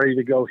 and I'm ready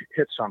to go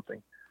hit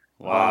something.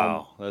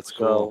 Wow, that's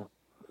cool.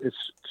 So it's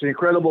an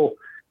incredible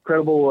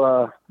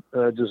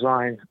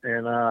design,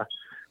 and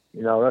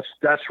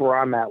that's where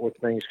I'm at with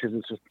things, because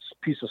it's a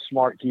piece of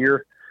smart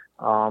gear.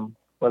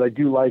 But I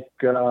do like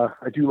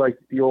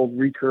the old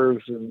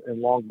recurves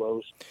and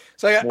longbows.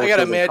 So I got to than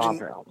imagine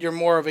compound. you're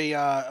more of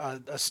a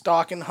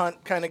stalk and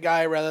hunt kind of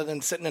guy rather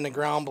than sitting in a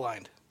ground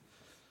blind.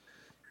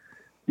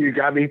 You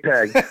got me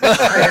pegged.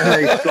 I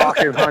am a stalk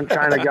and hunt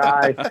kind of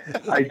guy.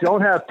 I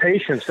don't have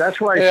patience.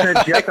 That's why I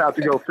sent Jeff out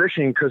to go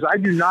fishing, because I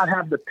do not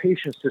have the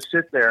patience to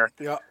sit there.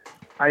 Yeah.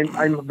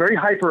 I'm very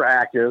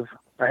hyperactive.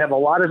 I have a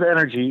lot of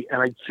energy,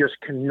 and I just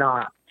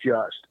cannot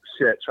just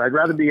sit. So I'd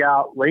rather be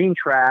out laying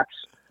traps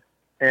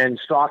and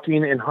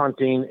stalking and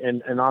hunting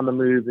and on the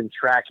move and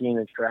tracking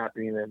and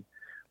trapping. And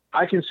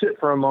I can sit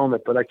for a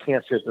moment, but I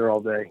can't sit there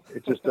all day.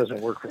 It just doesn't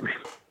work for me.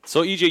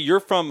 So, EJ, you're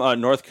from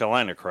North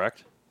Carolina,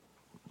 correct?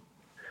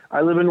 I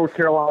live in North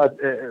Carolina.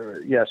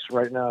 Yes,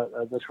 right now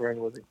that's where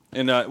I'm living.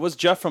 And was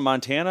Jeff from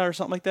Montana or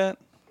something like that?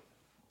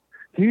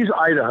 He's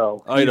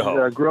Idaho.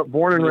 Idaho. He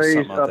born and There's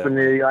raised something out up in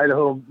there. the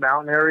Idaho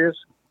mountain areas.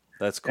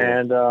 That's cool.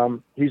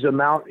 And he's a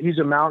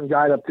mountain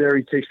guide up there.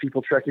 He takes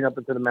people trekking up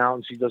into the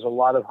mountains. He does a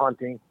lot of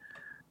hunting.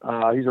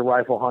 He's a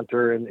rifle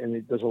hunter, and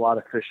he does a lot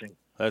of fishing.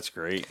 That's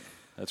great.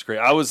 That's great.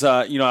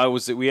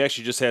 We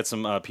actually just had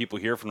some people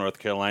here from North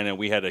Carolina.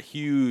 We had a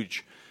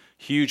huge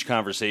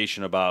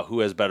conversation about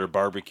who has better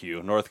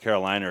barbecue, North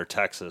Carolina or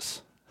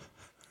Texas.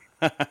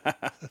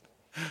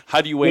 How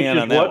do you weigh in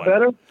on that what one?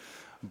 better?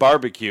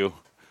 Barbecue.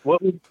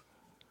 What would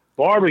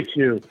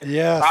barbecue?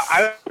 Yes.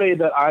 I would say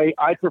that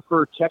I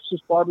prefer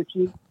Texas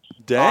barbecue.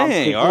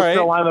 Dang, all North right.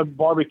 Carolina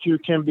barbecue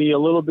can be a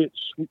little bit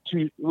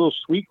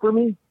sweet for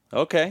me,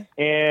 Okay.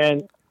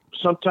 and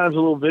sometimes a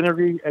little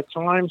vinegary at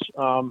times.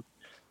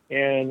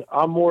 And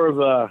I'm more of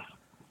a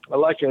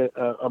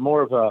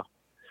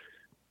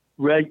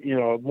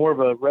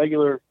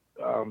regular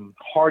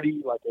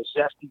hearty, like a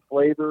zesty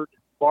flavored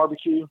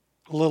barbecue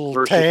A little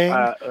versus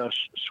tang.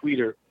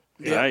 sweeter.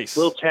 Nice. A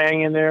little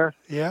tang in there.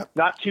 Yeah.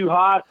 Not too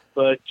hot,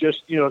 but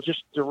just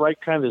the right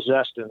kind of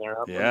zest in there.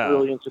 I'm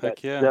really into that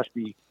Heck yeah.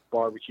 zesty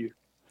barbecue.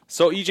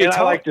 So, EJ, And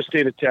I like the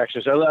state of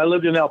Texas. I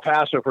lived in El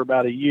Paso for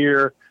about a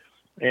year,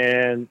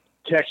 and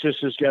Texas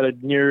has got a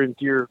near and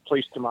dear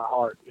place to my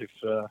heart. If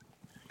That's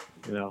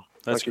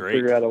I could great.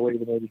 figure out a way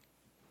to maybe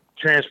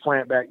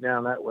transplant back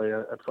down that way,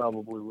 I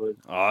probably would.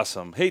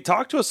 Awesome. Hey,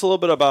 talk to us a little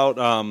bit about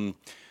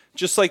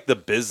just like the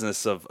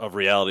business of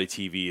reality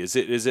TV. Is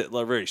it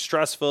like very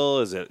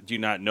stressful? Do you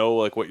not know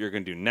like what you're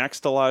going to do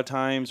next a lot of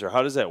times, or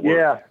how does that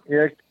work?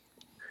 Yeah.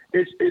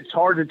 It's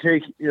hard to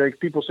take. Like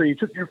people say, you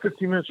took your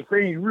 15 minutes of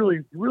fame, you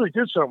really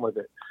did something with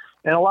it.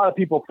 And a lot of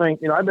people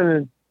think, I've been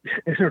in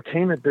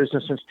entertainment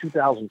business since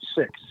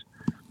 2006.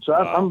 So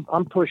Wow.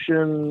 I'm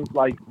pushing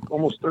like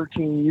almost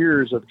 13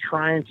 years of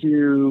trying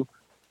to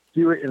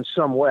do it in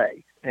some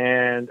way.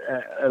 And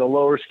at a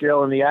lower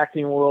scale in the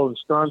acting world and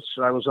stunts,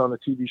 I was on the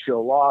TV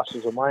show Lost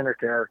as a minor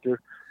character.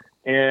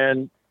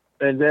 And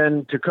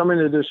then to come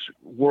into this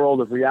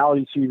world of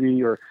reality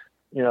TV or,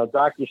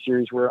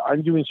 docuseries where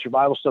I'm doing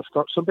survival stuff,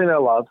 something I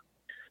love,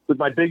 with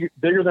my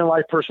bigger than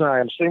life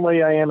personality, same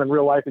way I am in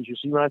real life as you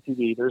see me on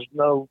TV. There's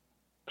no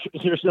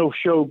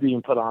show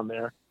being put on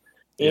there.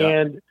 Yeah.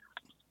 And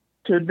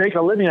to make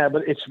a living at it,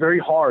 but it's very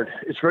hard.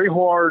 It's very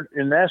hard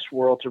in this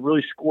world to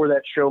really score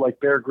that show like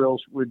Bear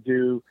Grylls would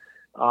do,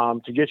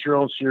 to get your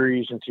own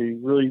series and to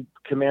really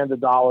command the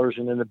dollars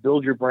and then to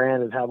build your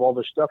brand and have all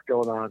this stuff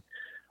going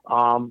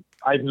on.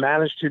 I've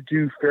managed to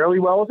do fairly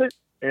well with it.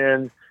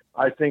 And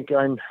I think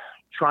I'm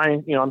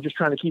I'm just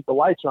trying to keep the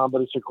lights on,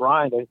 but it's a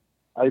grind.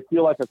 I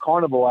feel like a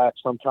carnival act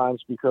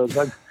sometimes because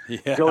I'm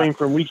going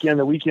from weekend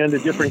to weekend to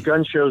different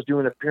gun shows,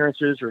 doing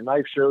appearances or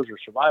knife shows or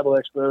survival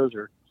expos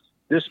or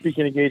this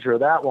speaking engagement or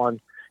that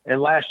one.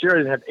 And last year I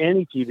didn't have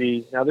any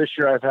TV. Now this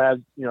year I've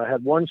had, I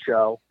had one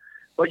show,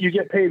 but you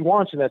get paid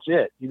once and that's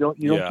it. You don't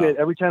get,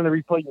 every time they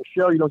replay your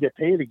show, you don't get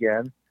paid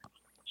again.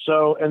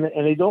 So, and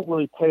they don't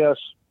really pay us.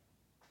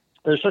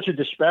 There's such a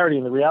disparity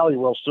in the reality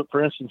world. So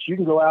for instance, you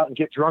can go out and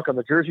get drunk on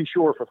the Jersey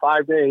Shore for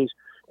 5 days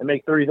and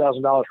make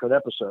 $30,000 for an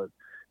episode.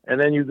 And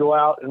then you go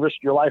out and risk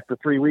your life for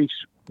 3 weeks,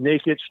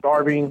 naked,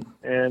 starving,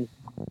 and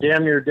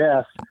damn near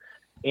death,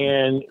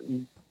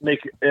 and make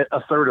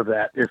a third of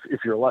that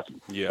if you're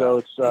lucky. Yeah.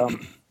 So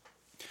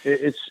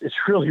it's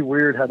really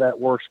weird how that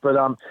works. But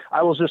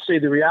I will just say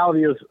the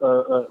reality of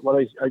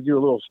what I do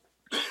a little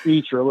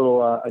speech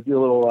or I do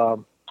a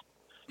little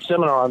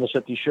seminar on this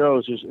at these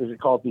shows is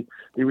called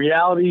the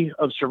reality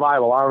of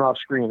survival on and off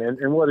screen.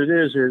 And what it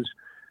is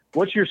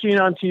what you're seeing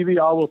on TV,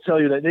 I will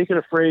tell you that Naked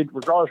Afraid,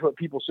 regardless of what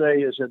people say,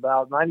 is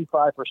about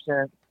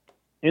 95%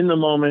 in the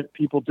moment,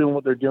 people doing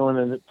what they're doing,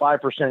 and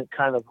 5%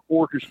 kind of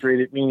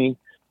orchestrated, meaning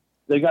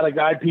they got to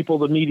guide people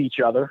to meet each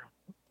other.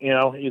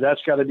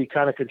 That's got to be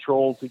kind of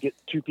controlled to get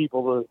two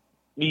people to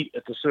meet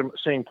at the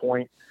same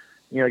point.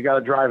 You got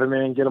to drive them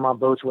in, get them on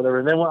boats, whatever.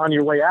 And then on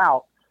your way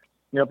out,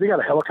 if they got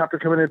a helicopter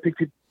coming in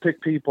and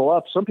pick people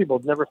up, some people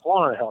have never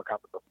flown on a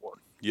helicopter before.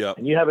 Yeah.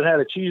 And you haven't had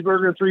a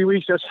cheeseburger in 3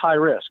 weeks, that's high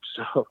risk.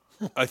 So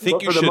I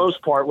think for the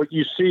most part, what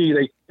you see,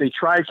 they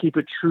try to keep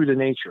it true to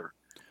nature.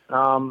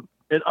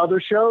 In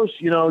other shows,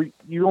 you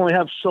only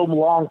have so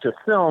long to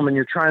film, and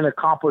you're trying to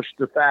accomplish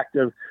the fact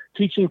of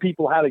teaching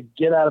people how to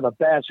get out of a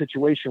bad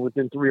situation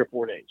within 3 or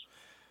 4 days.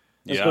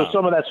 And so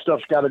some of that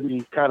stuff's got to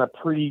be kind of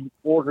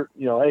pre-ordered.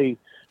 Hey,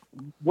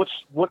 what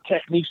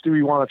techniques do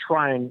we want to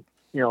try and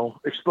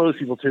expose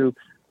people to,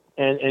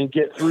 and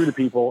get through to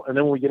people, and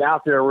then when we get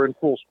out there, we're in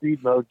full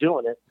speed mode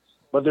doing it.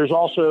 But there's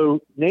also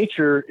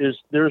there's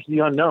the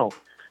unknown.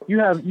 You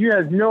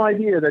have no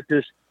idea that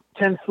this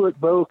 10-foot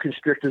boa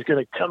constrictor is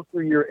going to come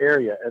through your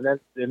area, and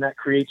that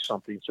creates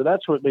something. So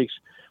that's what makes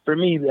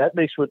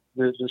what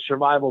the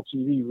survival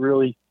TV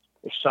really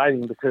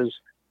exciting, because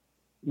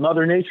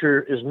Mother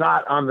Nature is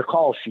not on the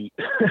call sheet.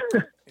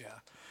 Yeah.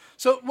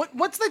 So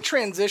what's the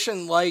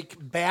transition like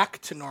back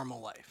to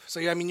normal life? So,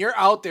 you're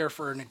out there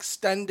for an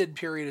extended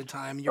period of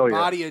time. Your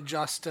body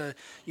adjusts to,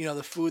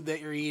 the food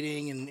that you're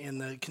eating and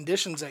the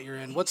conditions that you're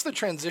in. What's the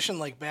transition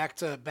like back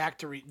to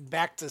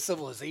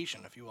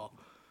civilization, if you will?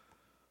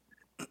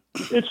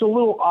 It's a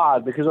little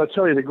odd, because I'll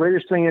tell you, the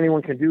greatest thing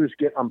anyone can do is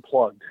get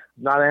unplugged.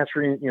 Not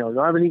answering, you don't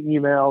have any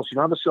emails. You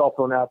don't have a cell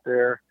phone out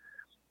there.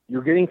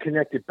 You're getting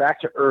connected back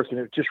to Earth, and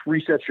it just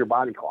resets your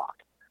body clock.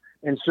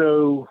 And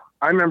so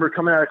I remember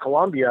coming out of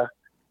Colombia,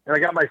 and I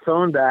got my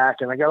phone back,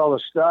 and I got all the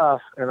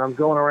stuff, and I'm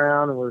going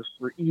around, and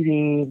we're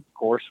eating, of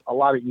course, a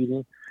lot of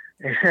eating,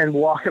 and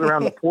walking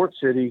around the port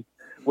city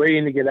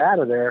waiting to get out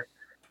of there.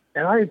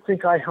 And I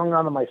think I hung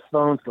on to my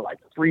phone for like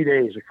 3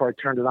 days before I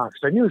turned it on,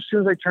 because I knew as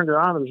soon as I turned it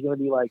on, there was going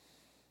to be like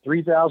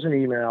 3,000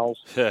 emails,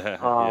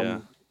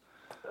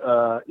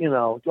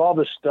 all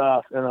this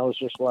stuff. And I was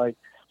just like,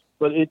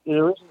 but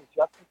there is an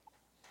adjustment.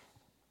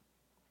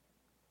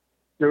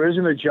 There is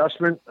an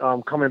adjustment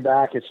coming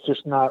back. It's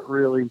just not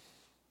really.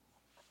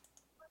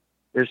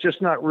 It's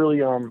just not really.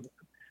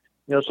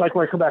 It's like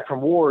when I come back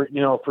from war.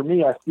 For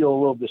me, I feel a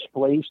little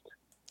displaced.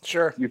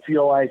 Sure. You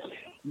feel like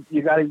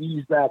you got to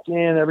ease back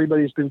in.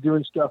 Everybody's been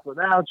doing stuff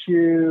without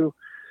you,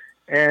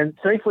 and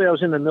thankfully, I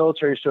was in the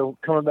military, so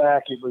coming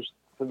back, it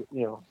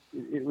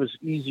was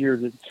easier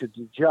to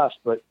adjust.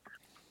 But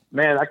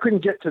man, I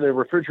couldn't get to the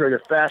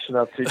refrigerator fast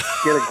enough to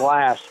get a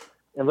glass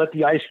and let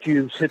the ice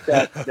cubes hit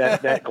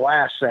that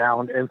glass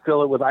sound and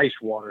fill it with ice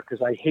water,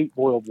 because I hate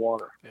boiled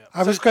water. Yeah.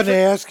 I was going to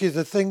ask you,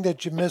 the thing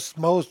that you miss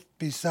most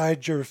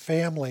besides your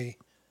family,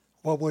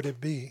 what would it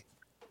be?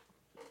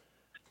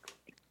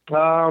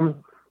 A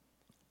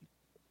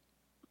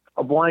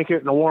blanket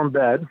and a warm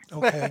bed.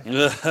 Okay.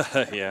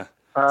 Yeah.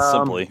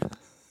 Simply.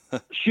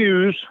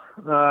 Shoes,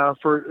 at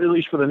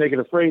least for the Naked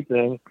Afraid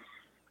thing.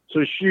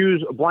 So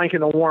shoes, a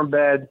blanket, and a warm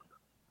bed,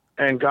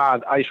 and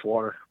God, ice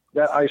water.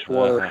 That ice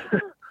water.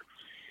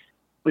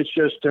 It's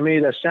just, to me,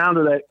 the sound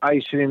of that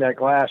ice hitting that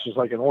glass is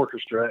like an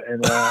orchestra.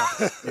 And,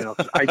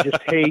 I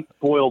just hate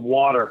boiled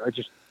water. I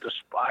just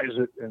despise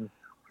it. And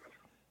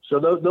so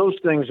those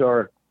things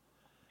are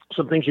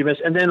some things you miss,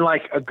 and then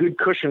like a good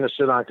cushion to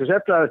sit on. Because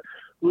after I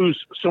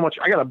lose so much,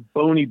 I got a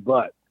bony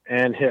butt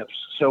and hips.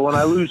 So when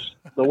I lose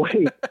the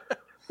weight,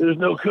 there's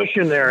no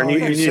cushion there, and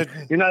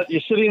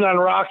you're sitting on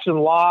rocks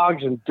and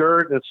logs and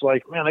dirt. And it's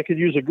like, man, I could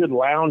use a good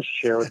lounge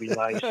chair. Would be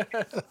nice.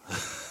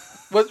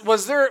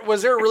 Was there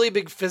a really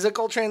big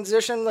physical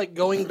transition, like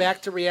going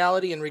back to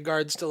reality in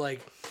regards to like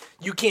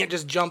you can't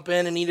just jump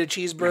in and eat a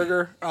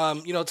cheeseburger,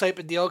 type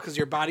of deal because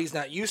your body's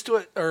not used to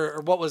it,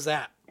 or what was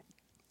that?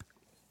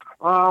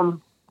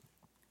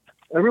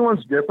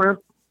 Everyone's different.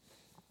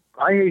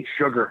 I hate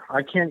sugar.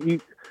 I can't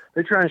eat.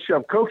 They try and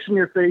shove Cokes in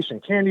your face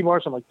and candy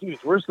bars. I'm like, dude,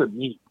 where's the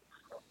meat?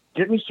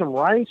 Get me some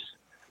rice,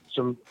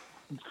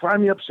 fry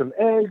me up some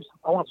eggs.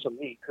 I want some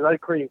meat because I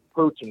crave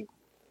protein.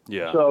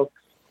 Yeah. So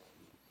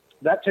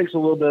that takes a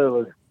little bit of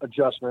an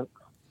adjustment.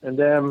 And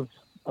then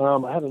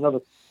I had another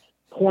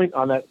point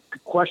on that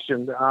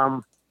question.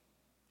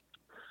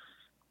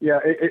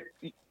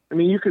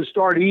 You can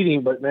start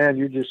eating, but man,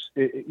 you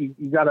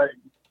got to,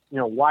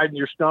 widen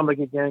your stomach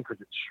again because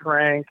it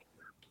shrank.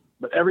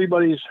 But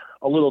everybody's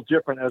a little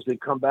different as they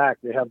come back.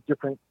 They have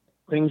different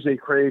things they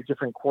crave,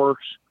 different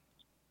quirks,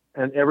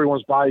 and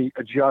everyone's body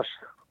adjusts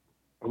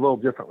a little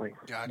differently.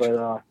 Gotcha.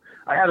 But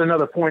I had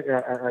another point, and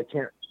I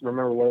can't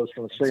remember what I was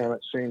going to say on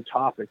that same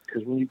topic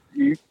because when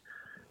you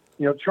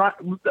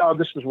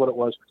this is what it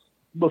was.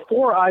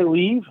 Before I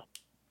leave,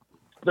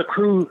 the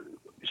crew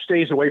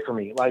stays away from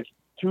me, like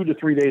 2 to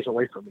 3 days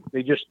away from me.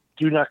 They just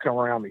do not come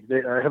around me.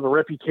 I have a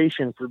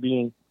reputation for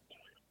being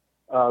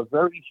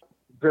very,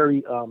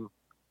 very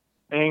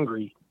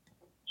angry,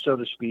 so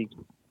to speak,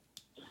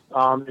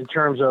 in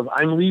terms of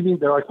I'm leaving.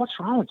 They're like, what's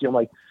wrong with you? I'm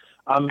like,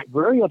 I'm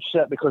very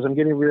upset because I'm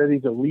getting ready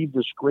to leave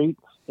this great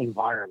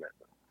environment.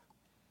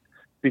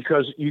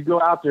 Because you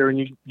go out there and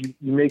you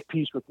make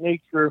peace with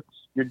nature,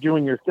 you're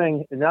doing your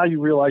thing, and now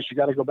you realize you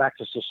got to go back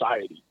to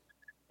society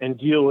and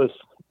deal with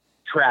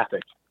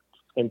traffic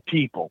and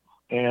people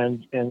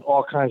and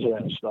all kinds of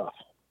that stuff.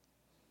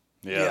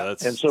 Yeah.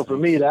 And so for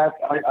me, that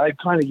I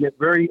kind of get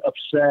very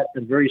upset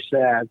and very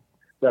sad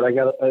that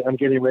I'm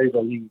getting ready to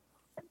leave.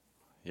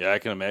 Yeah, I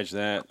can imagine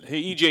that.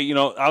 Hey, EJ,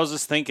 I was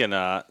just thinking,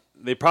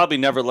 they probably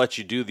never let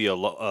you do the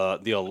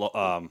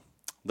alone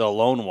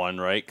one,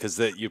 right? Because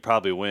you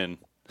probably win.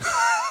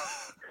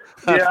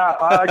 Yeah,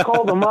 I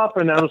called them up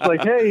and I was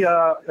like, "Hey,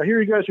 I hear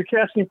you guys are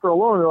casting for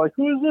Alone." They're like,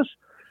 "Who is this?"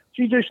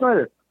 GJ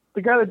Schneider,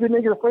 the guy that didn't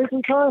make it a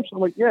Franklin times. I'm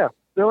like, "Yeah."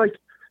 They're like,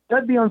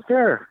 "That'd be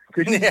unfair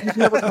because you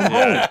never come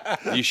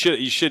home." You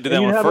should do that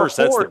one first.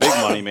 That's the big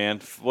money, man.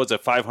 Was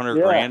it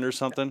 $500,000 or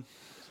something?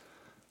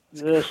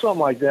 Yeah, something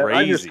like that. Crazy.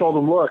 I just told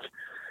them, "Look,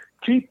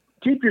 keep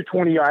your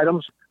 20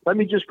 items. Let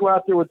me just go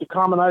out there with the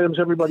common items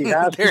everybody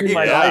has. Give me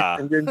my knife,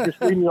 and then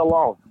just leave me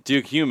alone."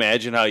 Dude, can you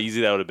imagine how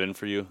easy that would have been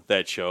for you,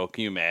 that show?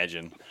 Can you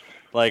imagine?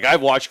 Like,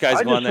 I've watched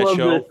guys go on that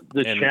show.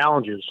 The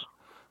challenges.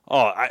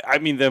 Oh, I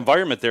mean, the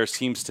environment there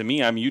seems to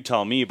me, you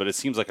tell me, but it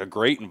seems like a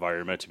great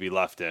environment to be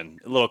left in.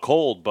 A little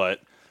cold,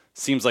 but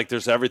seems like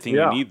there's everything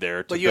you need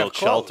there to build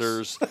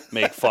shelters,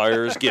 make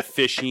fires, get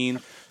fishing.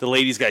 The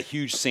lady's got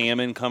huge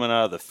salmon coming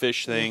out of the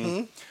fish thing.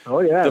 Mm-hmm.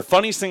 Oh, yeah. The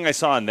funniest thing I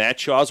saw on that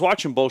show, I was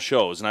watching both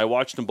shows, and I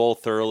watched them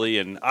both thoroughly,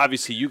 and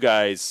obviously you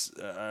guys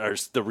are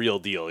the real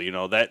deal.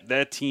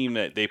 That team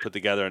that they put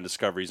together on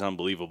Discovery is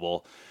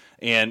unbelievable.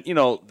 And,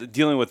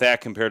 dealing with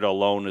that compared to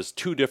Alone is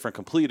two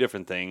completely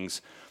different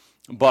things.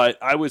 But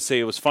I would say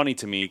it was funny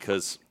to me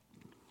because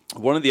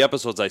one of the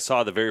episodes I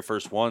saw, the very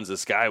first ones,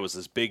 this guy was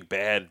this big,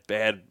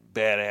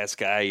 badass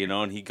guy,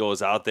 and he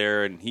goes out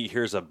there and he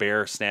hears a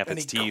bear snap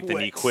its teeth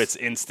and he quits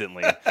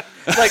instantly.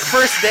 Like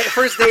first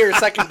day or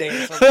second day.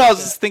 Or I was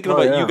just thinking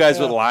about you guys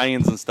with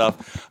lions and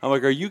stuff. I'm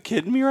like, are you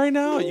kidding me right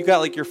now? You got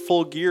like your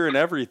full gear and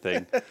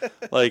everything.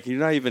 Like, you're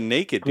not even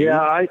naked, dude.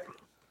 Yeah,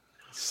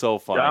 so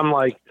funny. I'm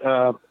like,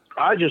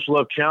 I just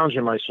love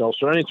challenging myself.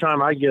 So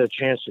anytime I get a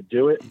chance to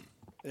do it,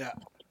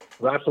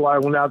 that's why I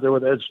went out there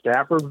with Ed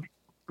Stafford.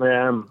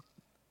 And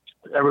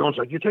everyone's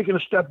like, "You're taking a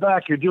step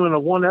back. You're doing a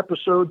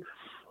 1-episode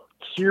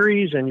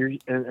series, and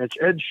it's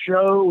Ed's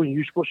show, and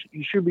you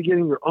should be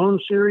getting your own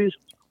series."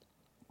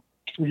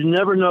 You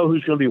never know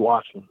who's going to be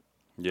watching.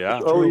 Yeah,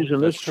 it's always in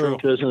this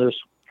business,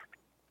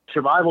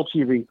 survival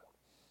TV.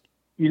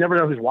 You never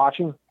know who's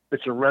watching.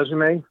 It's a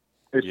resume.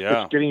 It's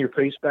getting your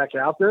face back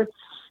out there.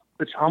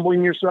 It's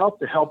humbling yourself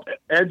to help.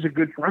 Ed's a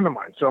good friend of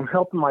mine, so I'm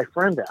helping my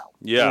friend out.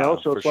 Yeah,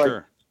 so it's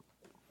like,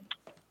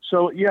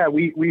 so yeah,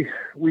 we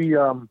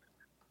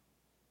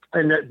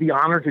and the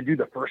honor to do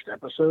the first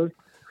episode.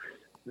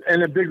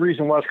 And the big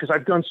reason was because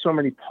I've done so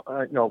many,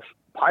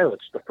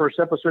 pilots. The first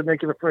episode,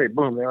 Naked Afraid,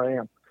 boom, there I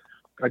am.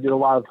 I did a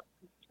lot of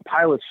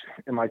pilots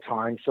in my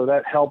time, so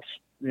that helps,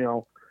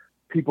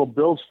 people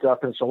build stuff,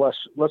 and it's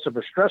less of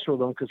a stress for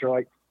them because they're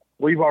like,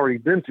 we've already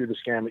been through this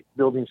gamut,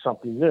 building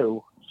something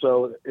new.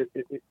 So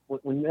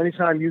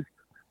anytime you,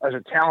 as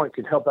a talent,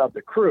 can help out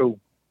the crew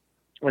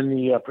and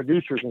the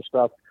producers and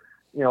stuff,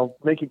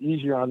 make it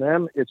easier on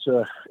them. It's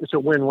a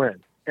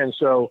win-win. And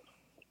so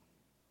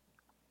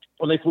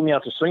when they flew me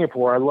out to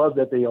Singapore, I love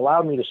that they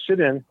allowed me to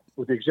sit in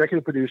with the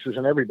executive producers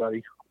and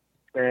everybody.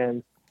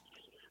 And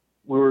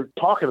we were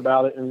talking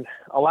about it and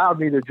allowed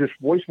me to just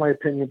voice my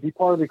opinion, be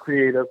part of the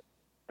creative,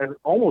 and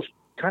almost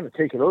kind of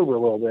take it over a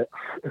little bit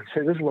and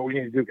say, this is what we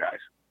need to do, guys.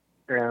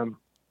 And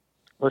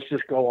let's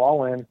just go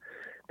all in.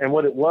 And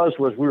what it was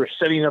we were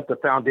setting up the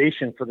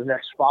foundation for the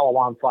next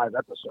follow-on 5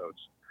 episodes.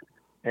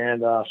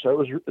 And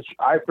so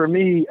for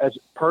me, as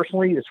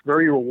personally, it's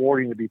very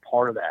rewarding to be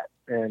part of that.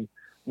 And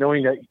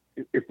knowing that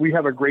if we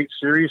have a great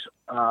series,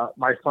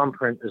 my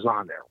thumbprint is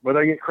on there. Whether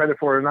I get credit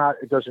for it or not,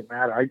 it doesn't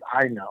matter.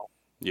 I know.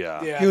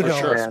 Yeah, You know.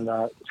 sure. And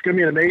it's going to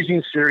be an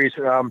amazing series.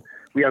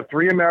 We have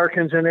 3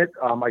 Americans in it.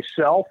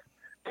 Myself,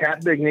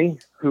 Kat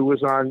Bigney, who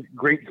was on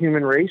Great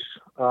Human Race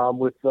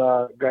with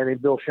a guy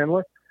named Bill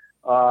Schindler.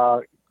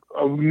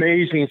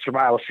 Amazing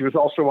survivalist. She was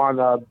also on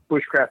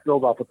Bushcraft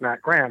Build-Off with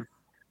Matt Graham.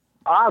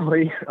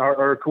 Oddly,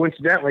 or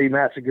coincidentally,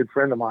 Matt's a good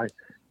friend of mine.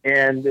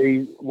 And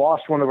they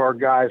lost one of our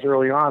guys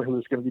early on who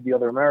was going to be the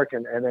other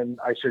American. And then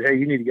I said, hey,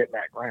 you need to get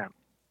Matt Graham.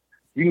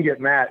 You can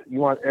get Matt. You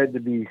want Ed to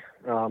be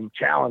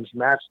challenged.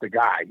 Matt's the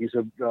guy. He's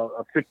a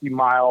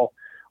 50-mile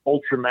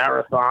ultra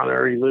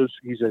marathoner.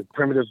 He's a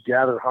primitive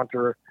gather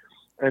hunter.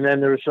 And then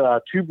there's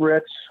 2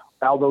 Brits,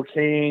 Aldo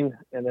Kane,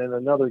 and then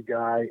another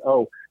guy.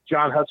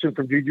 John Hudson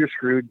from Dude You're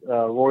Screwed.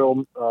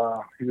 Royal.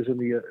 He was in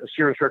the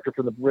SEER instructor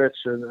for the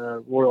Brits and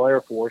Royal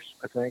Air Force,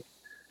 I think.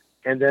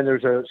 And then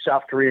there's a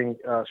South Korean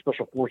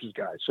Special Forces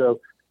guy. So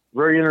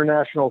very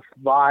international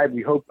vibe.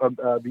 We hope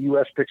the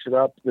U.S. picks it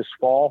up this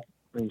fall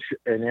and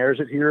airs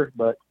it here.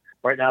 But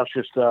right now it's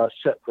just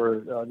set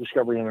for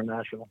Discovery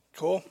International.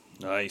 Cool.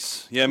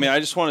 Nice. Yeah, I mean, I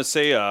just want to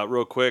say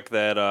real quick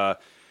that,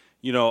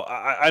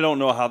 I don't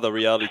know how the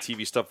reality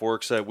TV stuff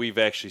works. We've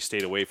actually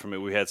stayed away from it.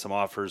 We had some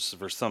offers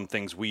for some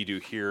things we do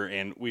here,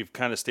 and we've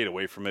kind of stayed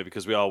away from it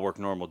because we all work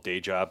normal day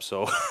jobs.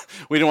 So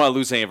we don't want to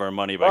lose any of our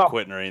money by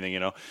quitting or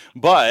anything,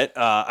 But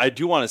I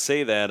do want to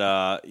say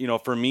that,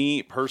 for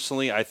me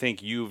personally, I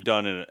think you've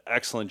done an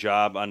excellent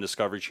job on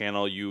Discovery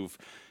Channel.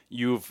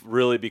 You've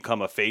really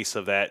become a face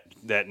of that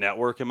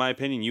network, in my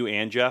opinion, you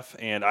and Jeff.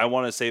 And I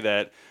want to say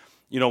that,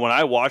 when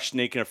I watched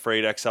Naked and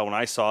Afraid XL, when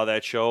I saw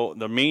that show,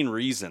 the main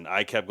reason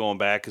I kept going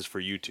back is for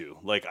you two.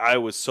 Like, I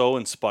was so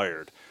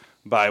inspired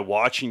by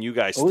watching you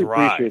guys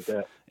thrive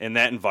in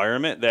that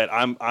environment that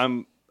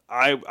I'm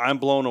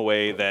blown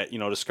away that,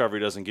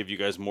 Discovery doesn't give you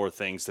guys more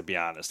things, to be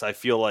honest. I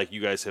feel like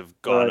you guys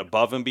have gone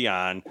above and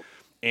beyond.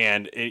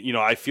 And,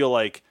 I feel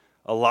like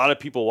a lot of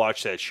people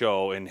watch that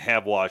show and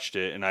have watched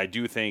it. And I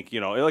do think,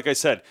 like I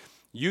said,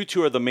 you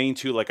two are the main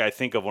two, like I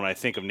think of when I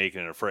think of Naked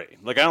and Afraid.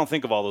 Like, I don't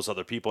think of all those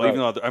other people, even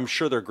though I'm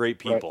sure they're great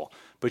people.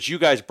 But you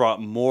guys brought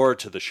more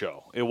to the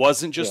show. It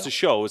wasn't just a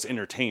show; it was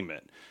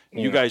entertainment.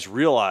 You guys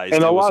realized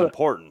it was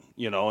important,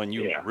 and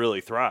you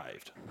really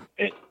thrived.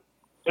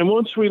 And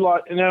once we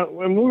lost, and now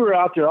when we were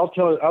out there,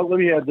 let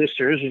me add this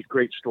here. This is a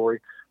great story.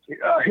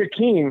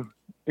 Hakeem,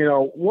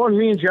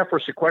 me and Jeff were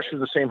sequestered in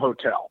the same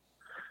hotel.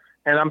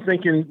 And I'm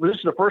thinking, this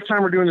is the first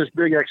time we're doing this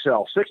big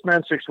XL, 6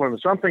 men, 6 women.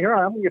 So I'm thinking, all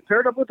right, I'm going to get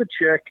paired up with a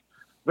chick.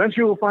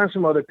 Eventually we'll find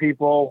some other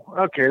people.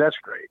 Okay, that's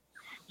great.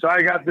 So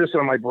I got this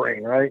on my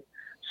brain, right?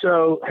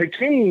 So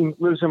Hakeem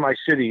lives in my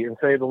city in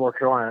Fayetteville, North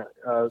Carolina,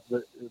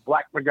 the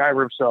Black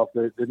MacGyver himself,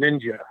 the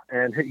ninja.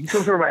 And he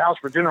comes over to my house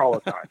for dinner all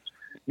the time.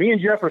 Me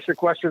and Jeff are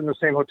sequestered in the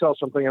same hotel.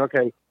 So I'm thinking,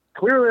 okay,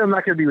 clearly I'm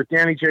not going to be with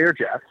Danny J or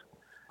Jeff.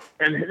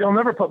 And they'll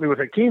never put me with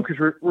Hakeem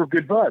because we're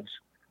good buds.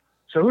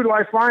 So who do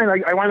I find?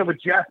 I wind up with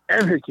Jeff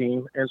and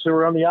Hakeem, and so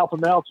we're on the alpha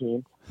male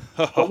team.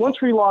 But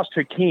once we lost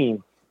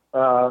Hakeem,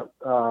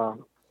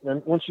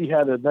 and once he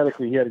had to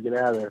get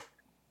out of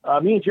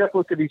there, me and Jeff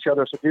looked at each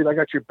other and said, dude, I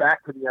got your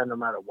back to the end no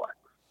matter what.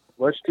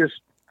 Let's just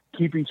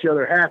keep each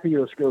other happy.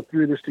 Let's go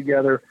through this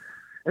together.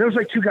 And it was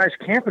like 2 guys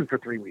camping for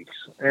 3 weeks.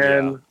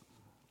 And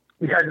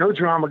we had no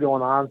drama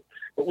going on,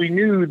 but we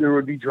knew there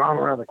would be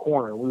drama around the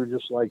corner. We were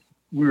just like,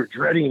 we were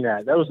dreading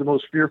that. That was the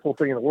most fearful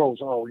thing in the world.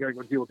 Was, we got to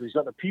go deal with these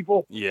other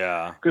people.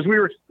 Yeah. Because we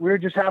were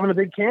just having a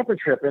big camping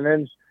trip, and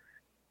then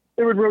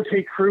they would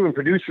rotate crew and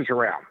producers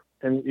around,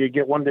 and you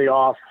get one day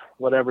off,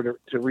 whatever,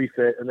 to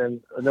refit, and then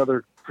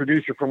another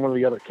producer from one of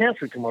the other camps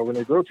would come over, and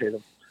they'd rotate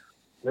them.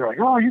 They're like,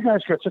 oh, you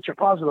guys got such a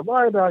positive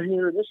vibe out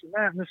here, this and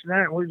that, and this and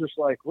that. And we're just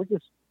like, we're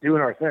just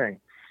doing our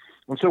thing.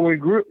 And so we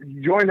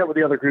joined up with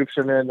the other groups,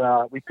 and then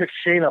we picked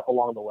Shane up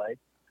along the way.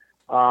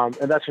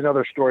 And that's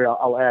another story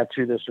I'll add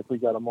to this if we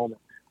got a moment.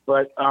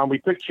 But we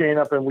picked Shane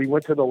up and we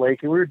went to the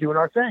lake and we were doing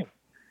our thing.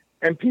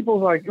 And people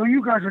were like, oh,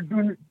 you guys are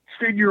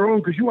stay to your own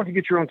because you want to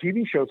get your own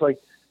TV show. It's like,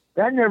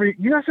 that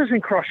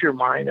doesn't cross your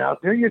mind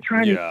out there. You're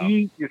trying to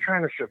eat. You're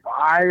trying to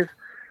survive.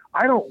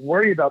 I don't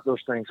worry about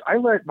those things. I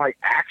let my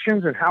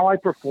actions and how I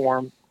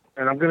perform,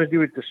 and I'm going to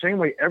do it the same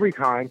way every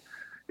time.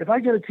 If I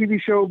get a TV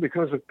show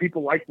because of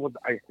people like what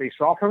they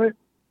saw from it,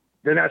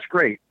 then that's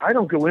great. I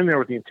don't go in there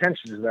with the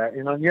intentions of that.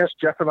 And yes,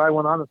 Jeff and I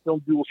went on and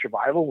filmed Dual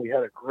Survival. We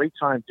had a great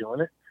time doing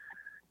it.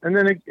 And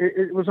then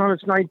it was on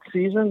its 9th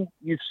season.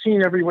 You've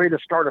seen every way to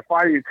start a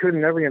fire you could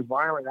in every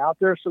environment out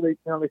there. So they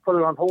put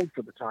it on hold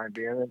for the time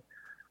being. And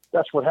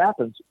that's what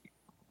happens.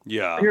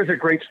 Yeah. Here's a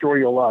great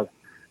story you'll love.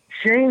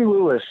 Shane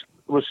Lewis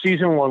was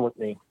season 1 with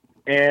me.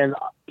 And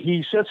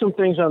he said some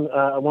things on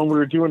when we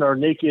were doing our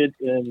naked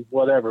and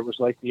whatever. It was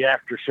like the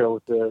after show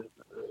with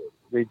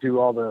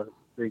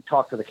they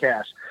talk to the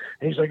cast.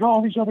 And he's like,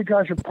 oh, these other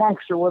guys are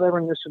punks or whatever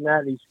and this and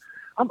that. And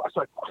I was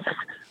like,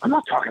 I'm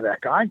not talking to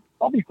that guy.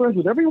 I'll be friends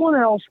with everyone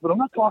else, but I'm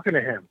not talking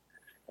to him.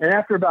 And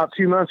after about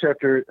 2 months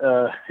after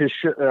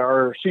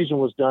our season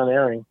was done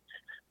airing,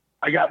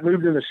 I got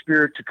moved in the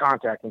spirit to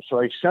contact him.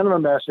 So I sent him a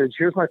message.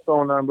 Here's my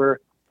phone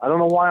number. I don't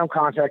know why I'm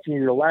contacting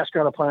you. You're the last guy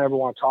on the planet I ever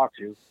want to talk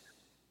to.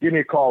 Give me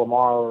a call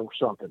tomorrow or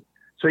something.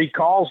 So he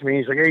calls me.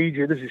 He's like, hey,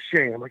 EJ, this is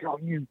Shane. I'm like, oh,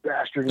 you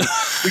bastard. And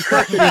we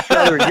cursed at each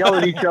other and yelled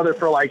at each other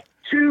for like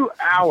 2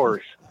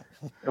 hours.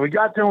 And we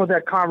got done with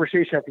that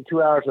conversation after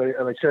 2 hours.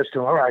 And I says to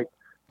him, all right,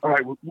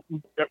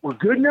 we're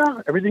good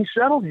now? Everything's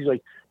settled? He's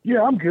like,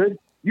 yeah, I'm good.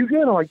 You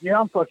good? I'm like, yeah,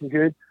 I'm fucking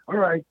good. All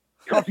right.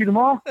 Talk to you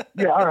tomorrow?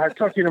 Yeah, all right.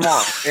 Talk to you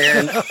tomorrow.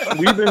 And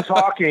we've been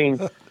talking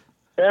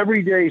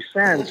every day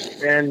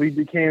since, and we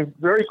became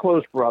very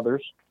close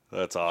brothers.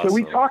 That's awesome. So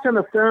we talked on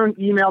the phone,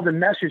 emailed,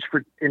 and messaged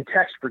and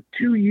text for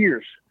 2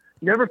 years.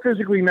 Never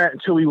physically met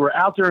until we were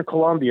out there in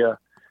Colombia,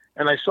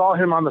 and I saw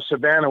him on the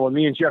Savannah when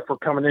me and Jeff were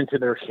coming into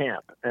their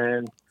camp.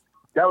 And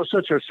that was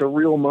such a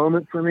surreal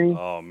moment for me.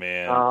 Oh,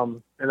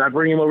 man. And I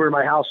bring him over to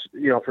my house,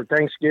 for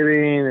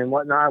Thanksgiving and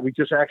whatnot. We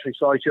just actually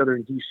saw each other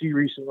in D.C.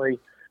 recently.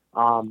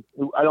 I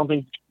don't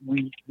think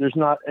there's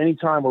not any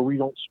time where we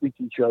don't speak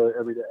to each other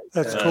every day.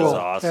 That's That cool. is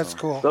awesome. That's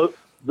cool.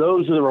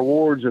 Those are the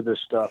rewards of this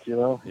stuff,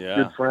 Yeah.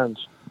 Good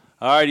friends.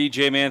 All right,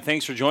 EJ, man,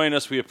 thanks for joining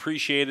us. We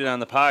appreciate it on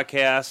the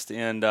podcast.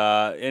 And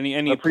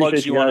any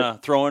plugs you want to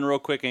throw in real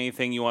quick?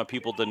 Anything you want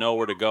people to know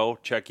where to go?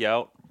 Check you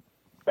out?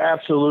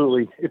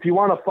 Absolutely. If you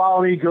want to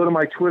follow me, go to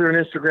my Twitter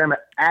and Instagram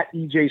at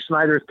EJ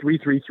Snyder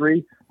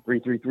 333.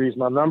 333 is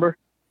my number.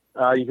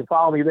 You can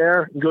follow me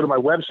there. You can go to my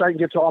website and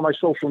get to all my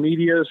social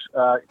medias,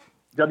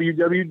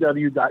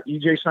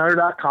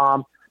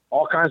 www.ejsnyder.com.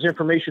 All kinds of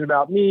information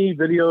about me,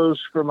 videos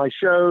for my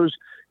shows,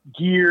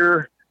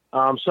 gear,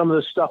 some of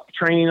the stuff,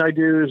 training I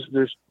do.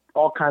 There's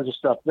all kinds of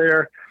stuff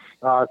there.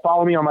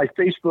 Follow me on my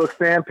Facebook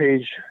fan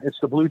page. It's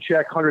the blue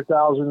check,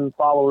 100,000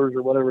 followers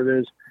or whatever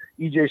it is,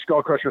 EJ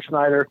Skullcrusher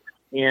Snyder.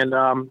 And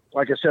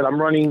like I said, I'm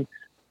running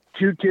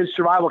 2 kids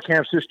survival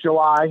camps this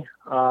July.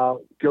 Go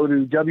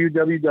to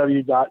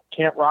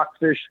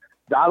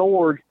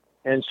www.camprockfish.org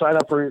and sign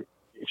up for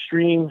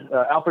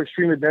Alpha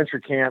Extreme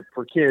Adventure Camp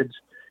for kids.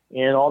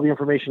 And all the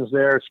information is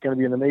there. It's going to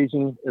be an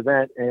amazing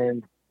event.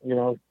 And,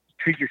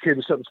 treat your kid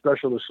to something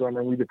special this summer,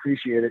 and we'd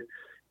appreciate it.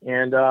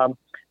 And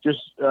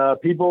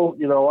people,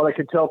 all I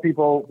can tell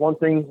people, one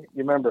thing,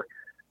 remember,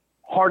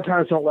 hard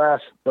times don't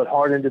last, but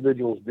hard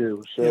individuals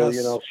do. So,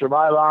 Yes.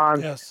 Survive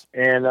on. Yes.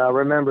 And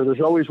remember,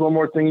 there's always one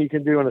more thing you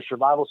can do in a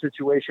survival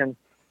situation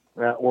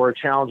or a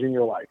challenge in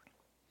your life.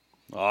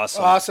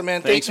 Awesome,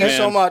 man. Thank you man.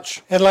 so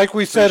much. And like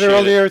we said Appreciate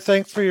earlier,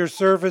 thanks for your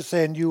service,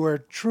 and you are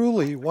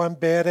truly one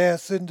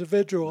badass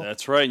individual.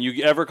 That's right. And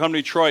you ever come to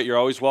Detroit, you're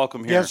always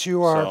welcome here. Yes,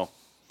 you are. So,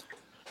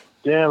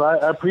 Damn, I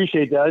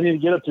appreciate that. I need to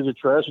get up to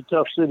Detroit. It's a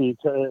tough city.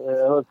 I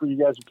look for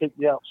you guys to take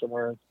me out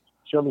somewhere and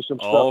show me some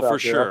stuff out for there.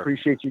 sure. I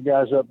appreciate you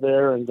guys up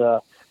there, and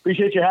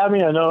appreciate you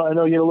having me. I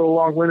know you get a little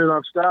long-winded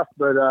on stuff,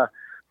 but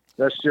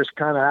that's just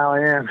kind of how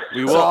I am.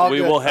 we all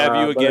will good. have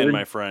you But again,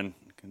 my friend.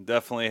 Can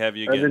definitely have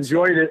you again. I've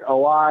enjoyed it a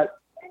lot.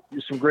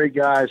 You're some great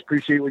guys.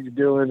 Appreciate what you're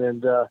doing,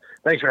 and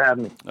thanks for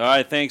having me. All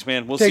right, thanks,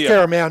 man. We'll Take see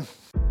care, you. man.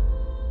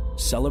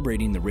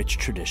 Celebrating the rich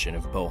tradition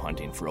of bow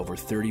hunting for over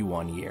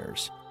 31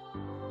 years,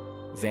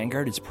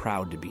 Vanguard is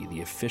proud to be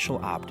the official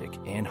optic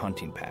and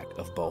hunting pack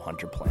of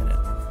Bowhunter Planet.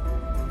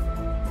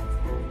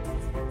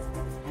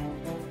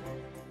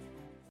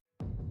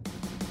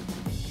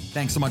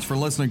 Thanks so much for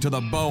listening to the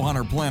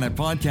Bowhunter Planet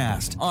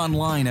podcast,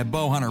 online at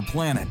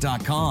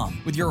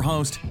bowhunterplanet.com with your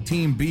host,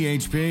 Team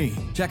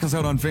BHP. Check us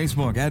out on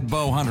Facebook at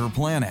Bowhunter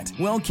Planet.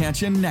 We'll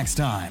catch you next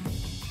time.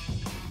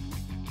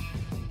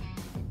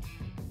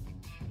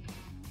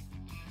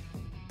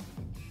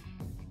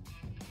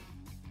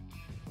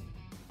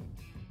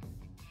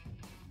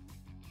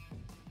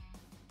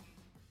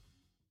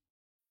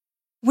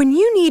 When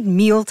you need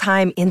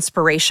mealtime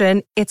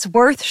inspiration, it's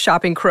worth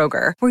shopping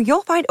Kroger, where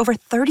you'll find over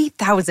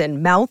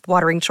 30,000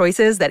 mouth-watering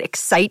choices that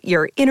excite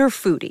your inner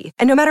foodie.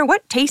 And no matter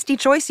what tasty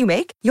choice you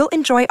make, you'll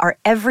enjoy our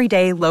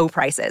everyday low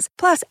prices,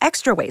 plus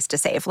extra ways to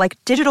save, like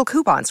digital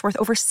coupons worth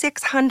over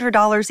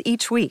 $600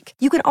 each week.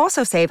 You can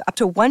also save up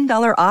to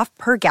 $1 off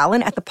per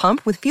gallon at the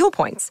pump with fuel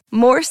points.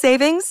 More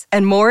savings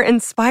and more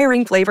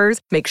inspiring flavors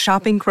make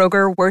shopping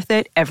Kroger worth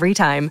it every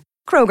time.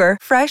 Kroger,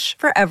 fresh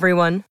for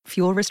everyone.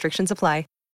 Fuel restrictions apply.